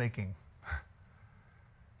our own making.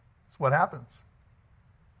 That's what happens.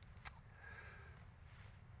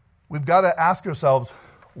 We've got to ask ourselves,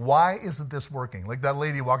 why isn't this working? Like that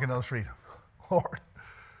lady walking down the street. Lord,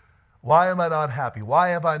 why am I not happy? Why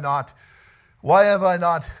have I not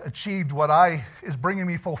achieved what is bringing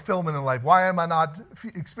me fulfillment in life? Why am I not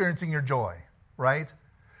experiencing your joy? Right?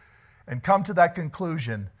 And come to that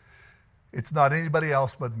conclusion, it's not anybody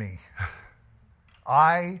else but me.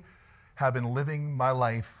 I have been living my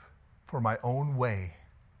life for my own way.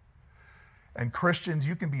 And Christians,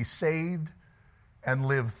 you can be saved and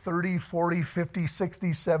live 30, 40, 50,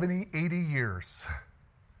 60, 70, 80 years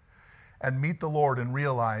and meet the Lord and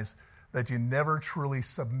realize that you never truly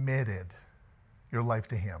submitted your life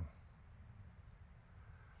to Him.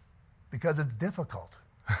 Because it's difficult.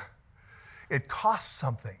 It costs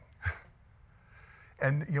something.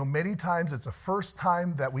 And many times it's the first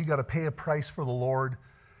time that we got to pay a price for the Lord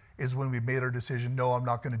is when we've made our decision, no, I'm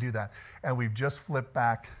not going to do that. And we've just flipped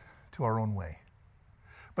back to our own way.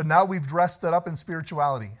 But now we've dressed it up in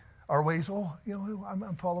spirituality. Our ways,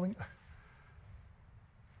 I'm following.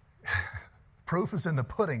 Proof is in the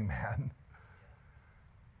pudding, man.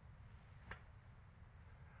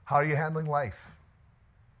 How are you handling life?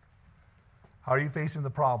 How are you facing the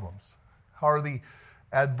problems? How are the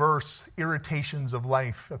adverse irritations of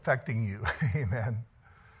life affecting you? Amen.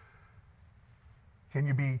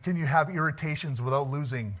 Can you have irritations without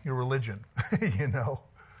losing your religion?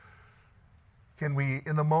 Can we,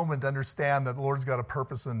 in the moment, understand that the Lord's got a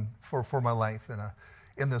purpose for my life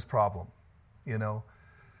in this problem?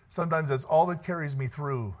 Sometimes that's all that carries me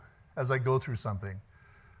through as I go through something.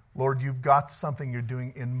 Lord, you've got something you're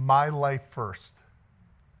doing in my life first.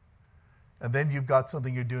 And then you've got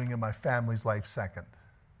something you're doing in my family's life second.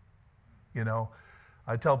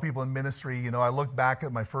 I tell people in ministry, I look back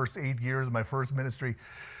at my first 8 years of my first ministry,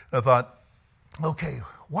 and I thought, okay,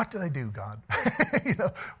 what did I do, God?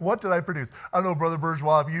 What did I produce? I don't know, Brother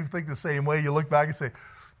Bourgeois, if you think the same way, you look back and say,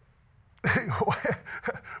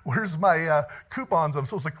 where's my coupons I'm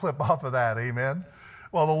supposed to clip off of that, amen?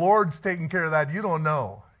 Well, the Lord's taking care of that. You don't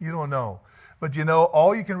know. But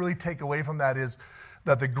all you can really take away from that is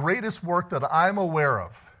that the greatest work that I'm aware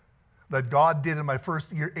of that God did in my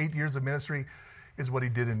first 8 years of ministry is what He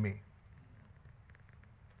did in me.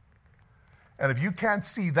 And if you can't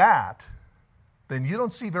see that, then you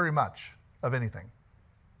don't see very much of anything.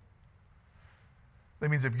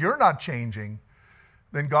 That means if you're not changing,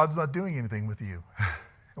 then God's not doing anything with you.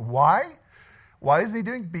 Why? Why isn't He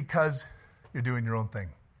doing? Because you're doing your own thing.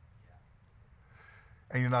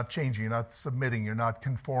 And you're not changing, you're not submitting, you're not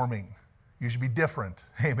conforming. You should be different.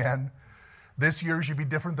 Amen. This year should be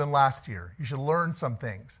different than last year. You should learn some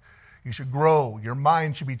things. You should grow. Your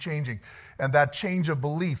mind should be changing. And that change of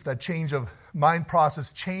belief, that change of mind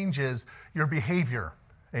process changes your behavior.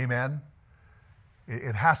 Amen.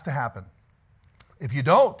 It has to happen. If you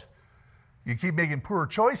don't, you keep making poor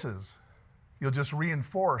choices, you'll just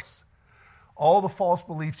reinforce all the false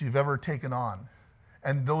beliefs you've ever taken on.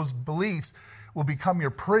 And those beliefs will become your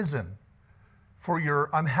prison for your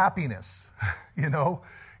unhappiness.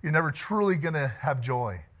 You're never truly going to have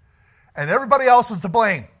joy. And everybody else is to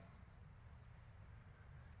blame.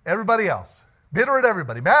 Everybody else. Bitter at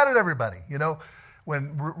everybody, mad at everybody.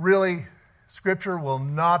 When really Scripture will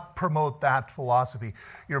not promote that philosophy.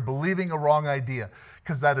 You're believing a wrong idea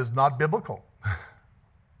because that is not biblical.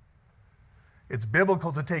 It's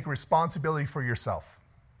biblical to take responsibility for yourself.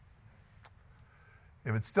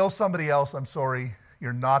 If it's still somebody else, I'm sorry,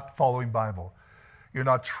 you're not following Bible. You're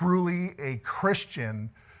not truly a Christian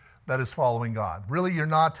that is following God. Really, you're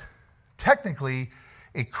not technically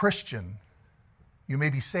a Christian. You may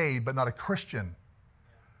be saved, but not a Christian.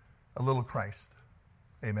 A little Christ.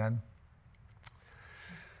 Amen.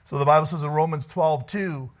 So the Bible says in Romans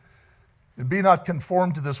 12:2, And be not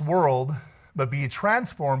conformed to this world, but be ye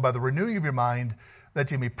transformed by the renewing of your mind, that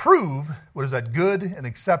ye may prove what is that good and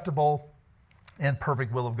acceptable and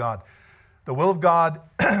perfect will of God. The will of God,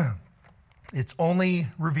 it's only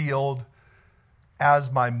revealed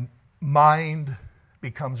as my mind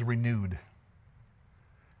becomes renewed.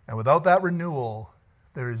 And without that renewal,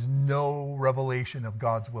 there is no revelation of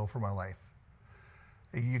God's will for my life.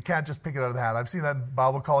 You can't just pick it out of the hat. I've seen that in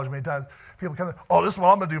Bible college many times. People come, oh, this is what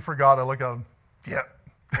I'm going to do for God. I look at them, yeah.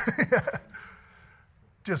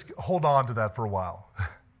 Just hold on to that for a while.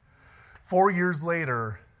 4 years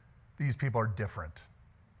later, these people are different.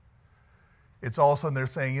 It's all of a sudden they're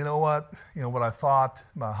saying, you know what? What I thought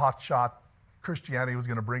my hotshot Christianity was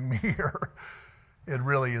going to bring me here, it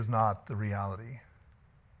really is not the reality.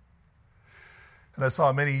 And I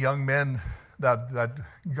saw many young men that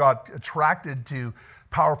got attracted to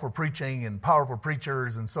powerful preaching and powerful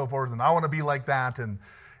preachers and so forth, and I want to be like that, and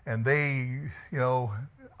they,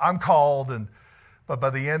 I'm called, but by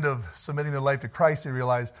the end of submitting their life to Christ, they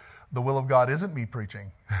realize the will of God isn't me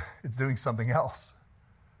preaching. It's doing something else.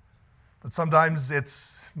 But sometimes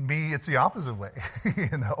it's the opposite way,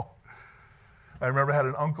 I remember I had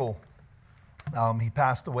an uncle, he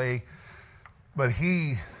passed away, but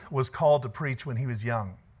he was called to preach when he was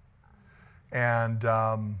young. And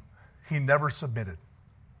he never submitted.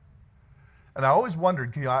 And I always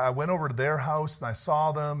wondered, I went over to their house and I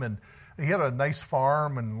saw them, and he had a nice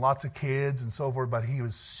farm and lots of kids and so forth, but he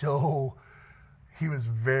was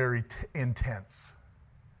very intense.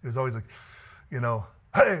 He was always like, hey, go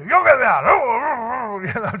get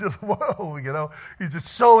that. Just, whoa, he's just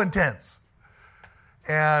so intense.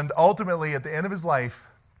 And ultimately, at the end of his life,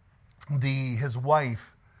 his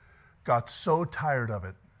wife got so tired of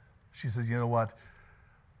it. She says, you know what?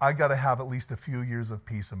 I got to have at least a few years of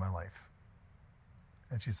peace in my life.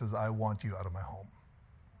 And she says, I want you out of my home.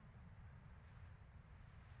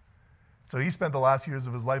 So he spent the last years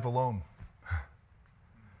of his life alone.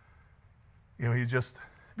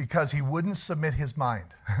 Because he wouldn't submit his mind.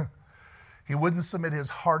 He wouldn't submit his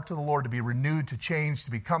heart to the Lord to be renewed, to change,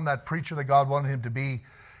 to become that preacher that God wanted him to be.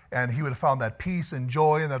 And he would have found that peace and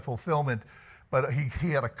joy and that fulfillment. But he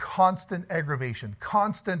had a constant aggravation,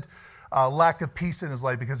 constant lack of peace in his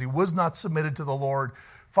life because he was not submitted to the Lord.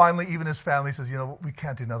 Finally, even his family says, we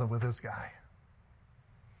can't do nothing with this guy.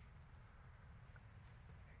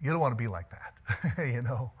 You don't want to be like that,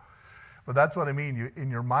 But that's what I mean. In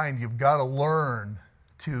your mind, you've got to learn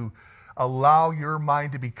to allow your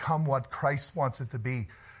mind to become what Christ wants it to be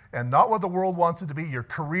and not what the world wants it to be. Your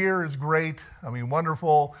career is great.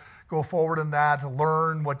 Wonderful. Go forward in that.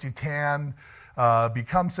 Learn what you can.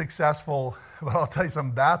 Become successful. But I'll tell you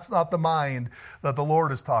something, that's not the mind that the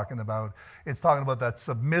Lord is talking about. It's talking about that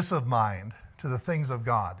submissive mind to the things of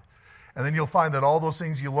God. And then you'll find that all those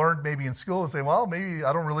things you learned maybe in school and say, well, maybe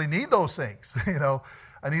I don't really need those things.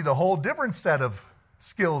 I need a whole different set of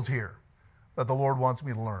skills here that the Lord wants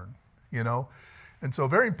me to learn, And so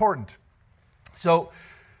very important. So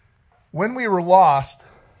when we were lost,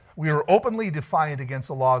 we were openly defiant against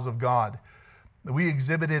the laws of God. We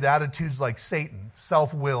exhibited attitudes like Satan,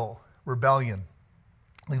 self-will, rebellion.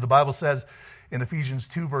 Like the Bible says in Ephesians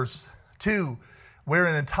 2, verse 2,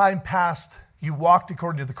 wherein in time past you walked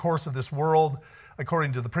according to the course of this world,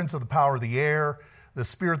 according to the prince of the power of the air, the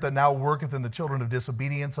spirit that now worketh in the children of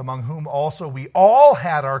disobedience, among whom also we all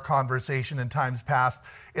had our conversation in times past,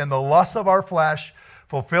 in the lusts of our flesh,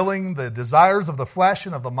 fulfilling the desires of the flesh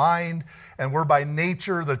and of the mind, and were by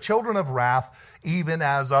nature the children of wrath, even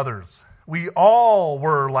as others. We all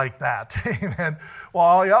were like that. Amen.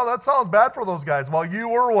 Well, yeah, that sounds bad for those guys. Well, you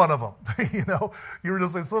were one of them. You were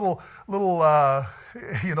just this little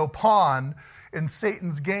pawn in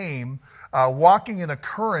Satan's game, walking in a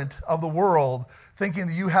current of the world, thinking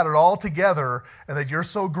that you had it all together and that you're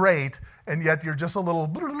so great, and yet you're just a little,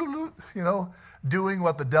 doing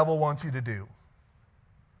what the devil wants you to do.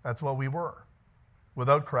 That's what we were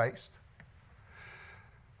without Christ.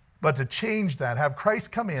 But to change that, have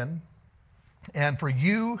Christ come in, and for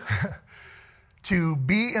you to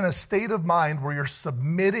be in a state of mind where you're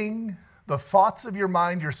submitting the thoughts of your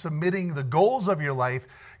mind, you're submitting the goals of your life,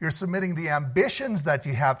 you're submitting the ambitions that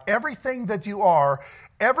you have, everything that you are,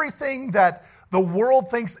 everything that the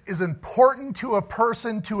world thinks is important to a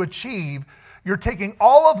person to achieve, you're taking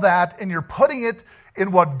all of that and you're putting it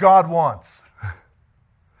in what God wants.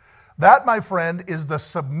 That, my friend, is the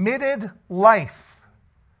submitted life.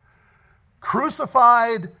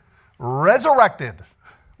 Crucified, resurrected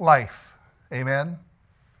life. Amen?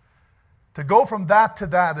 To go from that to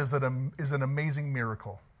that is an amazing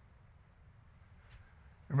miracle.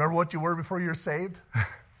 Remember what you were before you were saved?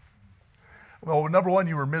 Well, number one,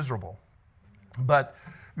 you were miserable. But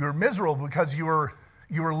you were miserable because you were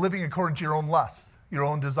living according to your own lusts, your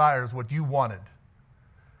own desires, what you wanted.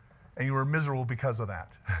 And you were miserable because of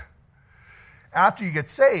that. After you get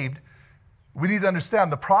saved, we need to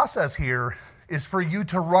understand the process here is for you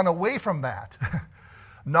to run away from that,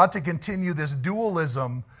 not to continue this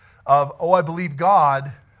dualism of, oh, I believe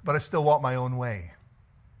God, but I still want my own way.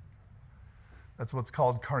 That's what's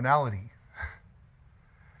called carnality.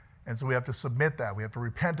 And so we have to submit that. We have to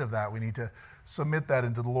repent of that. We need to submit that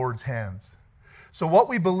into the Lord's hands. So what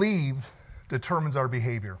we believe determines our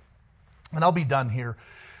behavior. And I'll be done here.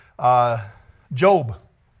 Job.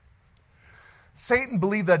 Satan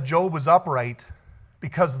believed that Job was upright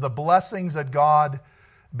because of the blessings that God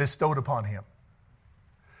bestowed upon him.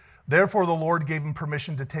 Therefore, the Lord gave him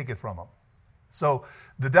permission to take it from him. So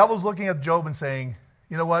the devil's looking at Job and saying,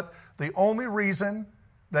 you know what? The only reason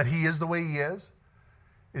that he is the way he is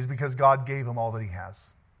because God gave him all that he has.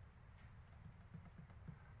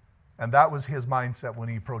 And that was his mindset when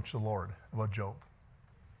he approached the Lord about Job.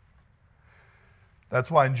 That's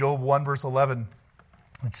why in Job 1 verse 11,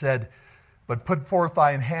 it said, but put forth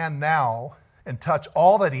thine hand now and touch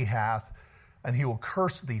all that he hath, and he will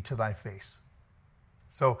curse thee to thy face.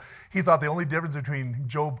 So he thought the only difference between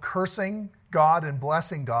Job cursing God and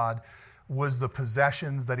blessing God was the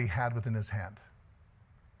possessions that he had within his hand.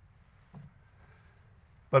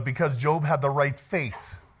 But because Job had the right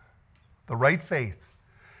faith,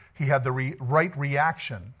 he had the right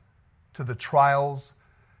reaction to the trials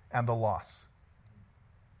and the loss.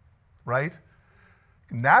 Right?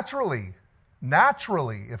 Naturally,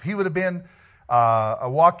 if he would have been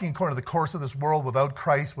walking according to the course of this world without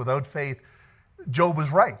Christ, without faith, Job was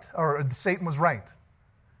right, or Satan was right.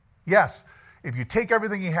 Yes, if you take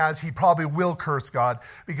everything he has, he probably will curse God,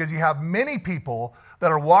 because you have many people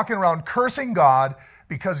that are walking around cursing God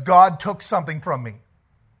because God took something from me.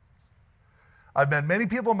 I've met many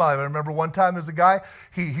people in my life. I remember one time there's a guy,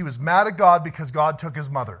 he was mad at God because God took his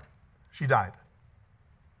mother. She died.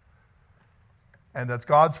 And that's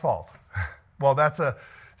God's fault. Well, that's a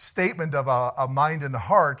statement of a mind and a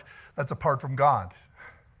heart that's apart from God.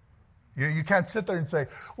 You can't sit there and say,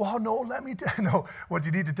 well, no, let me tell you. No, what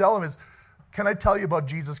you need to tell him is, can I tell you about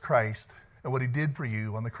Jesus Christ and what he did for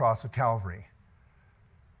you on the cross of Calvary?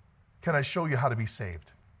 Can I show you how to be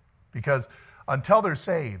saved? Because until they're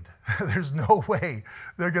saved, there's no way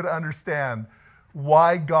they're going to understand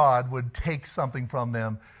why God would take something from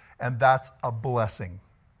them, and that's a blessing.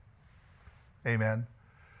 Amen.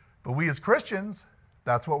 But we as Christians,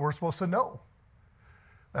 that's what we're supposed to know.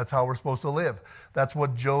 That's how we're supposed to live. That's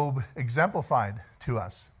what Job exemplified to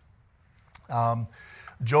us.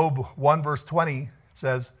 Job 1 verse 20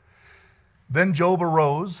 says, then Job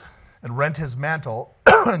arose and rent his mantle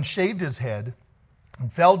and shaved his head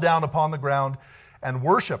and fell down upon the ground and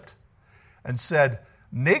worshipped and said,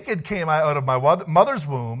 naked came I out of my mother's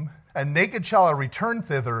womb, and naked shall I return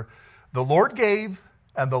thither. The Lord gave,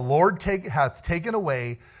 and the Lord hath taken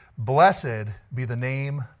away. Blessed be the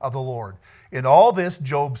name of the Lord. In all this,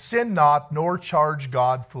 Job sinned not, nor charged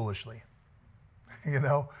God foolishly. You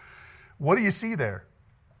know, what do you see there?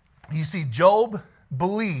 You see, Job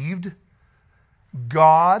believed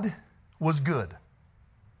God was good.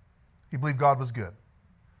 He believed God was good.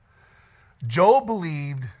 Job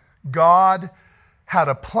believed God had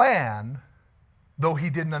a plan, though he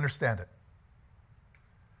didn't understand it.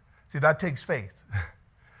 See, that takes faith.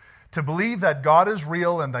 To believe that God is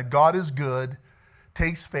real and that God is good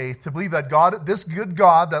takes faith. To believe that God, this good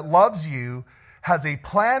God that loves you, has a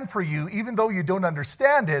plan for you, even though you don't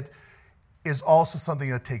understand it, is also something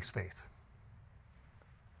that takes faith.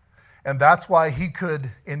 And that's why he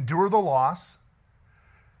could endure the loss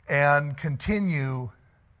and continue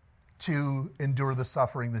to endure the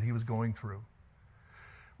suffering that he was going through.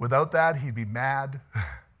 Without that, he'd be mad.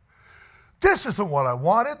 This isn't what I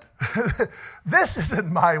wanted. This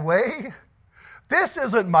isn't my way. This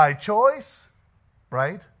isn't my choice,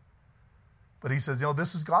 right? But he says,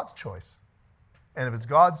 this is God's choice. And if it's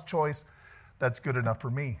God's choice, that's good enough for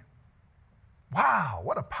me. Wow,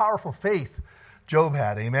 what a powerful faith Job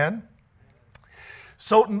had, amen?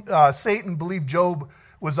 So, Satan believed Job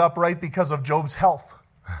was upright because of Job's health.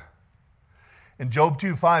 In Job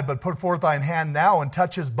 2:5, but put forth thine hand now and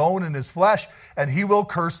touch his bone and his flesh, and he will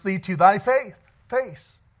curse thee to thy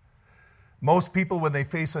face. Most people, when they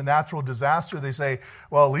face a natural disaster, they say,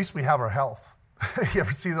 well, at least we have our health. You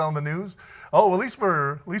ever see that on the news? Oh, well, at least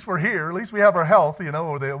we're here. At least we have our health. We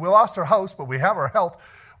lost our house, but we have our health.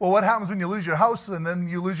 Well, what happens when you lose your house and then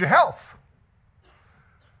you lose your health?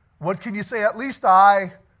 What can you say? At least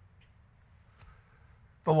the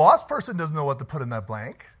lost person doesn't know what to put in that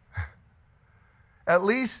blank. At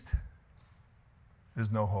least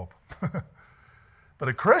there's no hope. But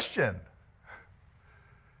a Christian,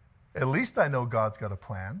 at least I know God's got a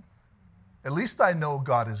plan. At least I know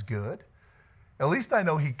God is good. At least I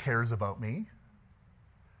know he cares about me.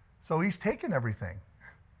 So he's taken everything.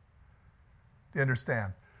 Do you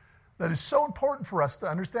understand? That is so important for us to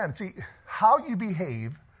understand. See, how you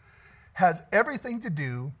behave has everything to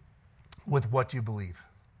do with what you believe.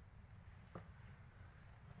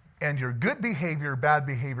 And your good behavior, bad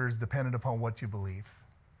behavior is dependent upon what you believe.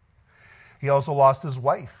 He also lost his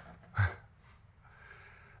wife.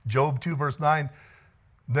 Job 2 verse 9,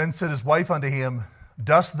 then said his wife unto him,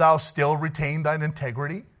 dost thou still retain thine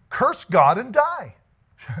integrity? Curse God and die.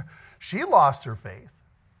 She lost her faith.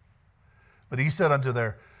 But he said unto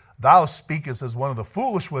her, thou speakest as one of the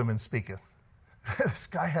foolish women speaketh. This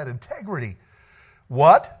guy had integrity.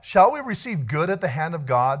 What? Shall we receive good at the hand of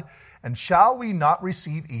God? And shall we not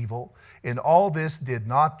receive evil? In all this did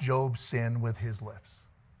not Job sin with his lips.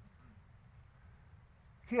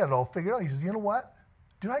 He had it all figured out. He says, you know what?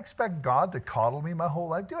 Do I expect God to coddle me my whole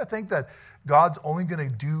life? Do I think that God's only going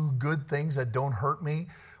to do good things that don't hurt me?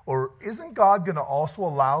 Or isn't God going to also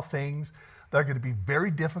allow things that are going to be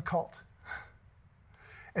very difficult?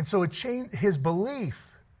 And so it changed his belief,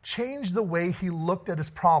 changed the way he looked at his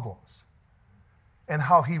problems and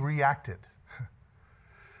how he reacted.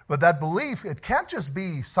 But that belief, it can't just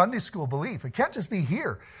be Sunday school belief. It can't just be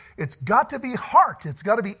here. It's got to be heart. It's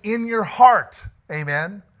got to be in your heart.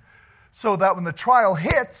 Amen? So that when the trial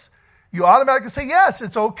hits, you automatically say, yes,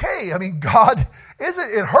 it's okay. I mean, God,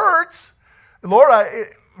 it hurts. Lord,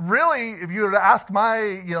 really, if you were to ask my,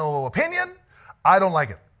 opinion, I don't like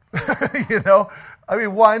it. I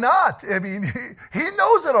mean, why not? I mean, he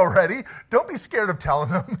knows it already. Don't be scared of telling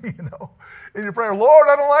him, in your prayer, Lord,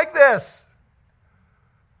 I don't like this.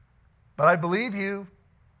 But I believe you,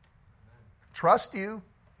 trust you.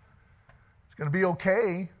 It's going to be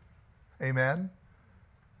okay. Amen.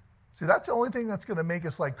 See, that's the only thing that's going to make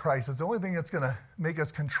us like Christ. It's the only thing that's going to make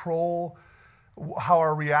us control how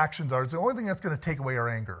our reactions are. It's the only thing that's going to take away our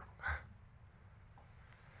anger.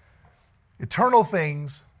 Eternal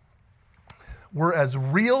things were as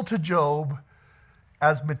real to Job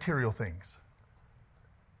as material things.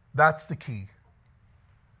 That's the key.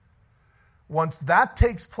 Once that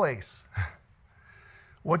takes place,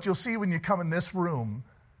 what you'll see when you come in this room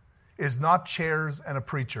is not chairs and a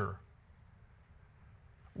preacher.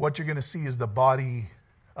 What you're going to see is the body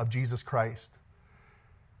of Jesus Christ,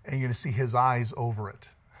 and you're going to see his eyes over it.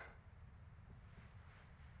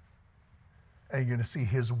 And you're going to see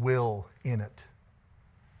his will in it.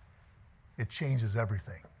 It changes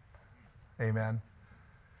everything. Amen.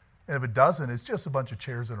 And if it doesn't, it's just a bunch of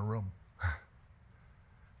chairs in a room.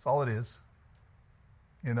 That's all it is.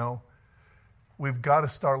 We've got to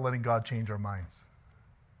start letting God change our minds.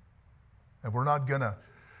 And we're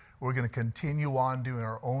going to continue on doing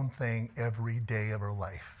our own thing every day of our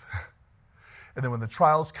life. And then when the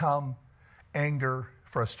trials come, anger,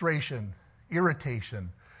 frustration,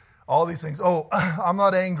 irritation, all these things. Oh, I'm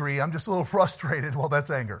not angry. I'm just a little frustrated. Well,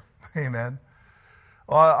 that's anger. Amen.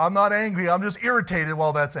 I'm not angry. I'm just irritated.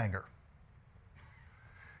 Well, that's anger.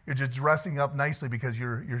 You're just dressing up nicely because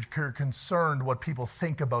you're concerned what people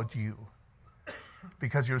think about you,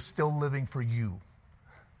 because you're still living for you,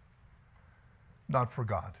 not for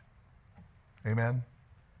God. Amen.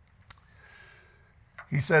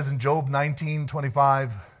 He says in Job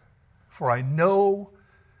 19:25, for I know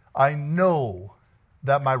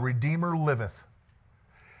that my Redeemer liveth,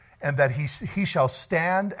 and that he shall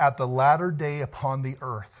stand at the latter day upon the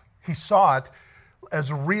earth. He saw it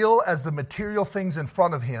as real as the material things in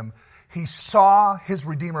front of him. He saw his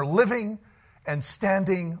Redeemer living and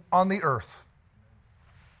standing on the earth.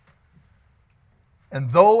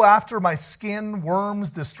 And though after my skin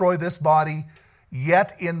worms destroy this body,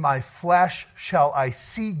 yet in my flesh shall I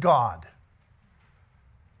see God,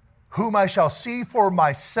 whom I shall see for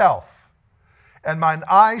myself, and mine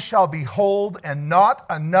eyes shall behold, and not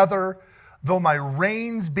another, though my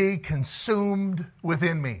reins be consumed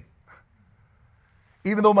within me.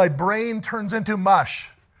 Even though my brain turns into mush,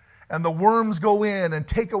 and the worms go in and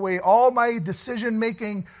take away all my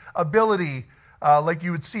decision-making ability, like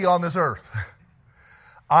you would see on this earth,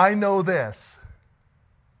 I know this,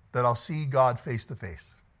 that I'll see God face to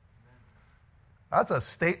face. That's a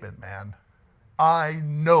statement, man. I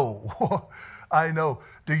know. I know.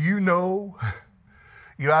 Do you know?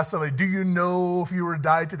 You ask somebody, do you know if you were to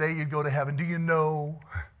die today, you'd go to heaven? Do you know?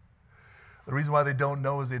 The reason why they don't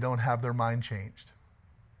know is they don't have their mind changed.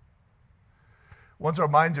 Once our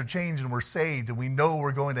minds are changed and we're saved and we know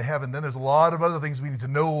we're going to heaven, then there's a lot of other things we need to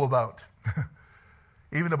know about,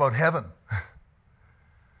 even about heaven.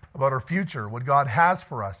 about our future, what God has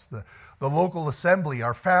for us, the local assembly,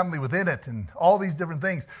 our family within it, and all these different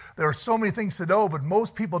things. There are so many things to know, but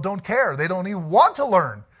most people don't care. They don't even want to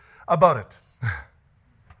learn about it.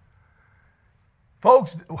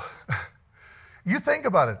 Folks, you think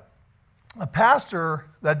about it. A pastor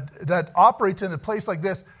that operates in a place like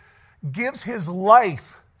this gives his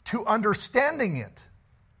life to understanding it.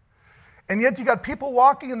 And yet you got people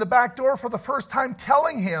walking in the back door for the first time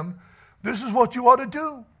telling him, this is what you ought to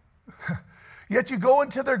do. Yet you go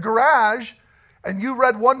into their garage and you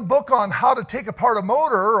read one book on how to take apart a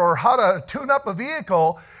motor or how to tune up a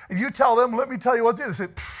vehicle, and you tell them, let me tell you what to do. They say,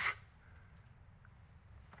 pfft,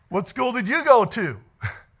 what school did you go to?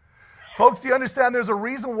 Folks, do you understand there's a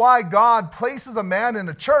reason why God places a man in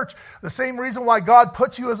a church? The same reason why God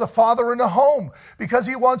puts you as a father in a home. Because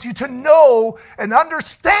he wants you to know and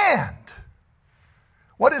understand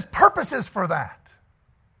what his purpose is for that.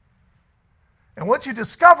 And once you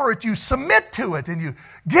discover it, you submit to it and you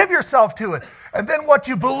give yourself to it. And then what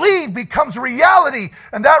you believe becomes reality.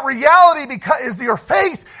 And that reality is your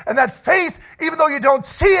faith. And that faith, even though you don't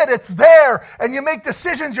see it, it's there. And you make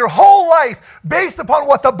decisions your whole life based upon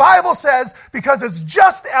what the Bible says, because it's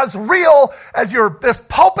just as real as this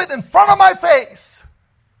pulpit in front of my face.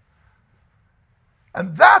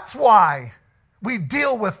 And that's why we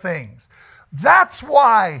deal with things. That's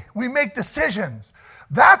why we make decisions.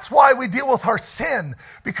 That's why we deal with our sin,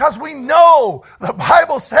 because we know the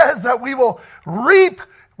Bible says that we will reap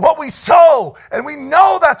what we sow, and we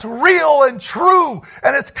know that's real and true,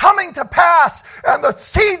 and it's coming to pass, and the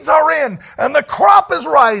seeds are in, and the crop is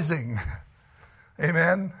rising.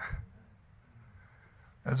 Amen?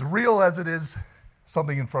 As real as it is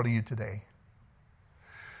something in front of you today.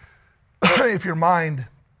 If your mind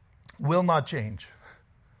will not change,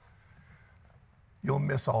 you'll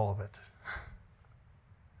miss all of it.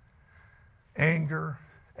 Anger,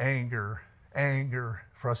 anger, anger,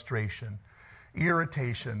 frustration,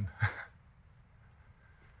 irritation,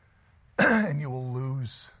 and you will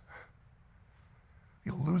lose.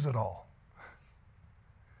 You'll lose it all.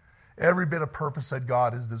 Every bit of purpose that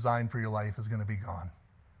God has designed for your life is going to be gone.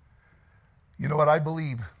 You know what I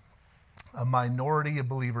believe? A minority of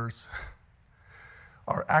believers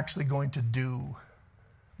are actually going to do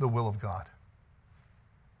the will of God.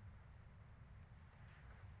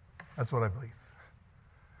 That's what I believe.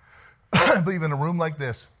 I believe in a room like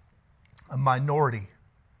this, a minority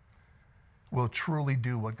will truly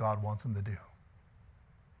do what God wants them to do.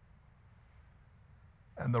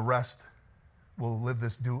 And the rest will live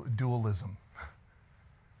this dualism.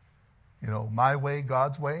 You know, my way,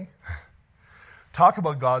 God's way. Talk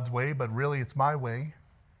about God's way, but really it's my way.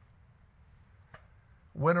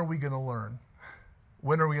 When are we going to learn?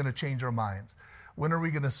 When are we going to change our minds? When are we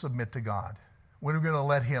going to submit to God? When are we going to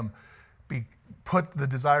let him put the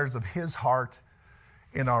desires of his heart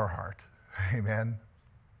in our heart? Amen.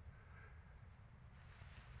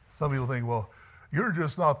 Some people think, well, you're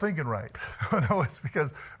just not thinking right. No, it's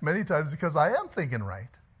many times because I am thinking right.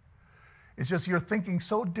 It's just you're thinking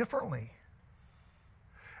so differently.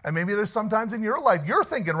 And maybe there's sometimes in your life you're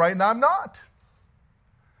thinking right and I'm not.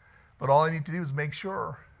 But all I need to do is make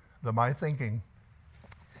sure that my thinking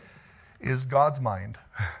is God's mind,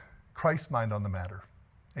 Christ's mind on the matter.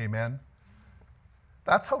 Amen.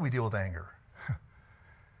 That's how we deal with anger.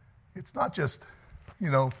 It's not just,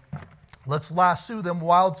 let's lasso them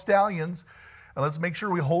wild stallions and let's make sure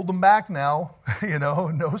we hold them back now.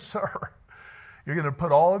 No, sir. You're going to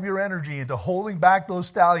put all of your energy into holding back those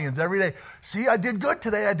stallions every day. See, I did good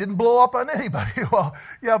today. I didn't blow up on anybody. Well,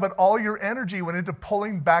 yeah, but all your energy went into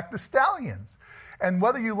pulling back the stallions. And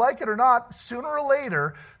whether you like it or not, sooner or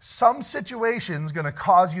later, some situation's going to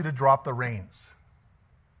cause you to drop the reins.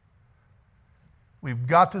 We've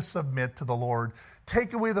got to submit to the Lord.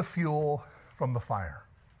 Take away the fuel from the fire.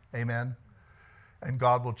 Amen? And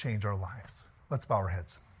God will change our lives. Let's bow our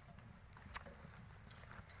heads.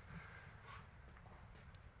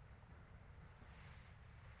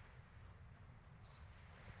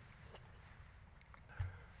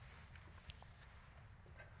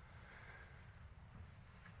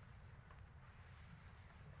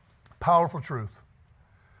 Powerful truth.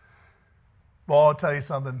 Well, I'll tell you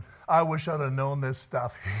something. I wish I'd have known this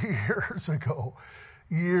stuff years ago.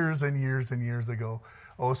 Years and years and years ago.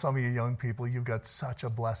 Oh, some of you young people, you've got such a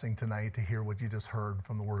blessing tonight to hear what you just heard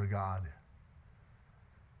from the Word of God.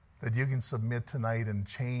 That you can submit tonight and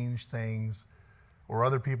change things where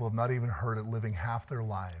other people have not even heard it, living half their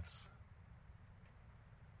lives.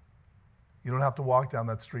 You don't have to walk down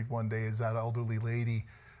that street one day as that elderly lady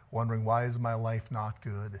wondering, why is my life not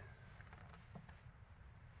good?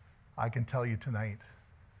 I can tell you tonight,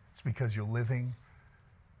 it's because you're living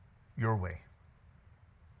your way.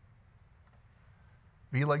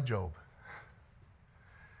 Be like Job.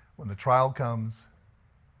 When the trial comes,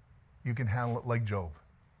 you can handle it like Job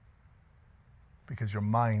because your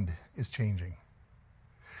mind is changing.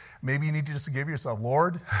 Maybe you need to just give yourself,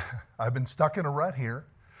 Lord, I've been stuck in a rut here.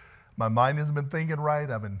 My mind hasn't been thinking right.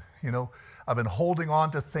 I've been holding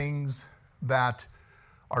on to things that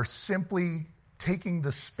are simply taking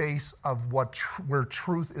the space of where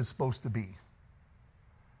truth is supposed to be.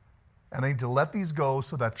 And I need to let these go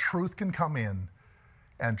so that truth can come in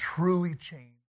and truly change.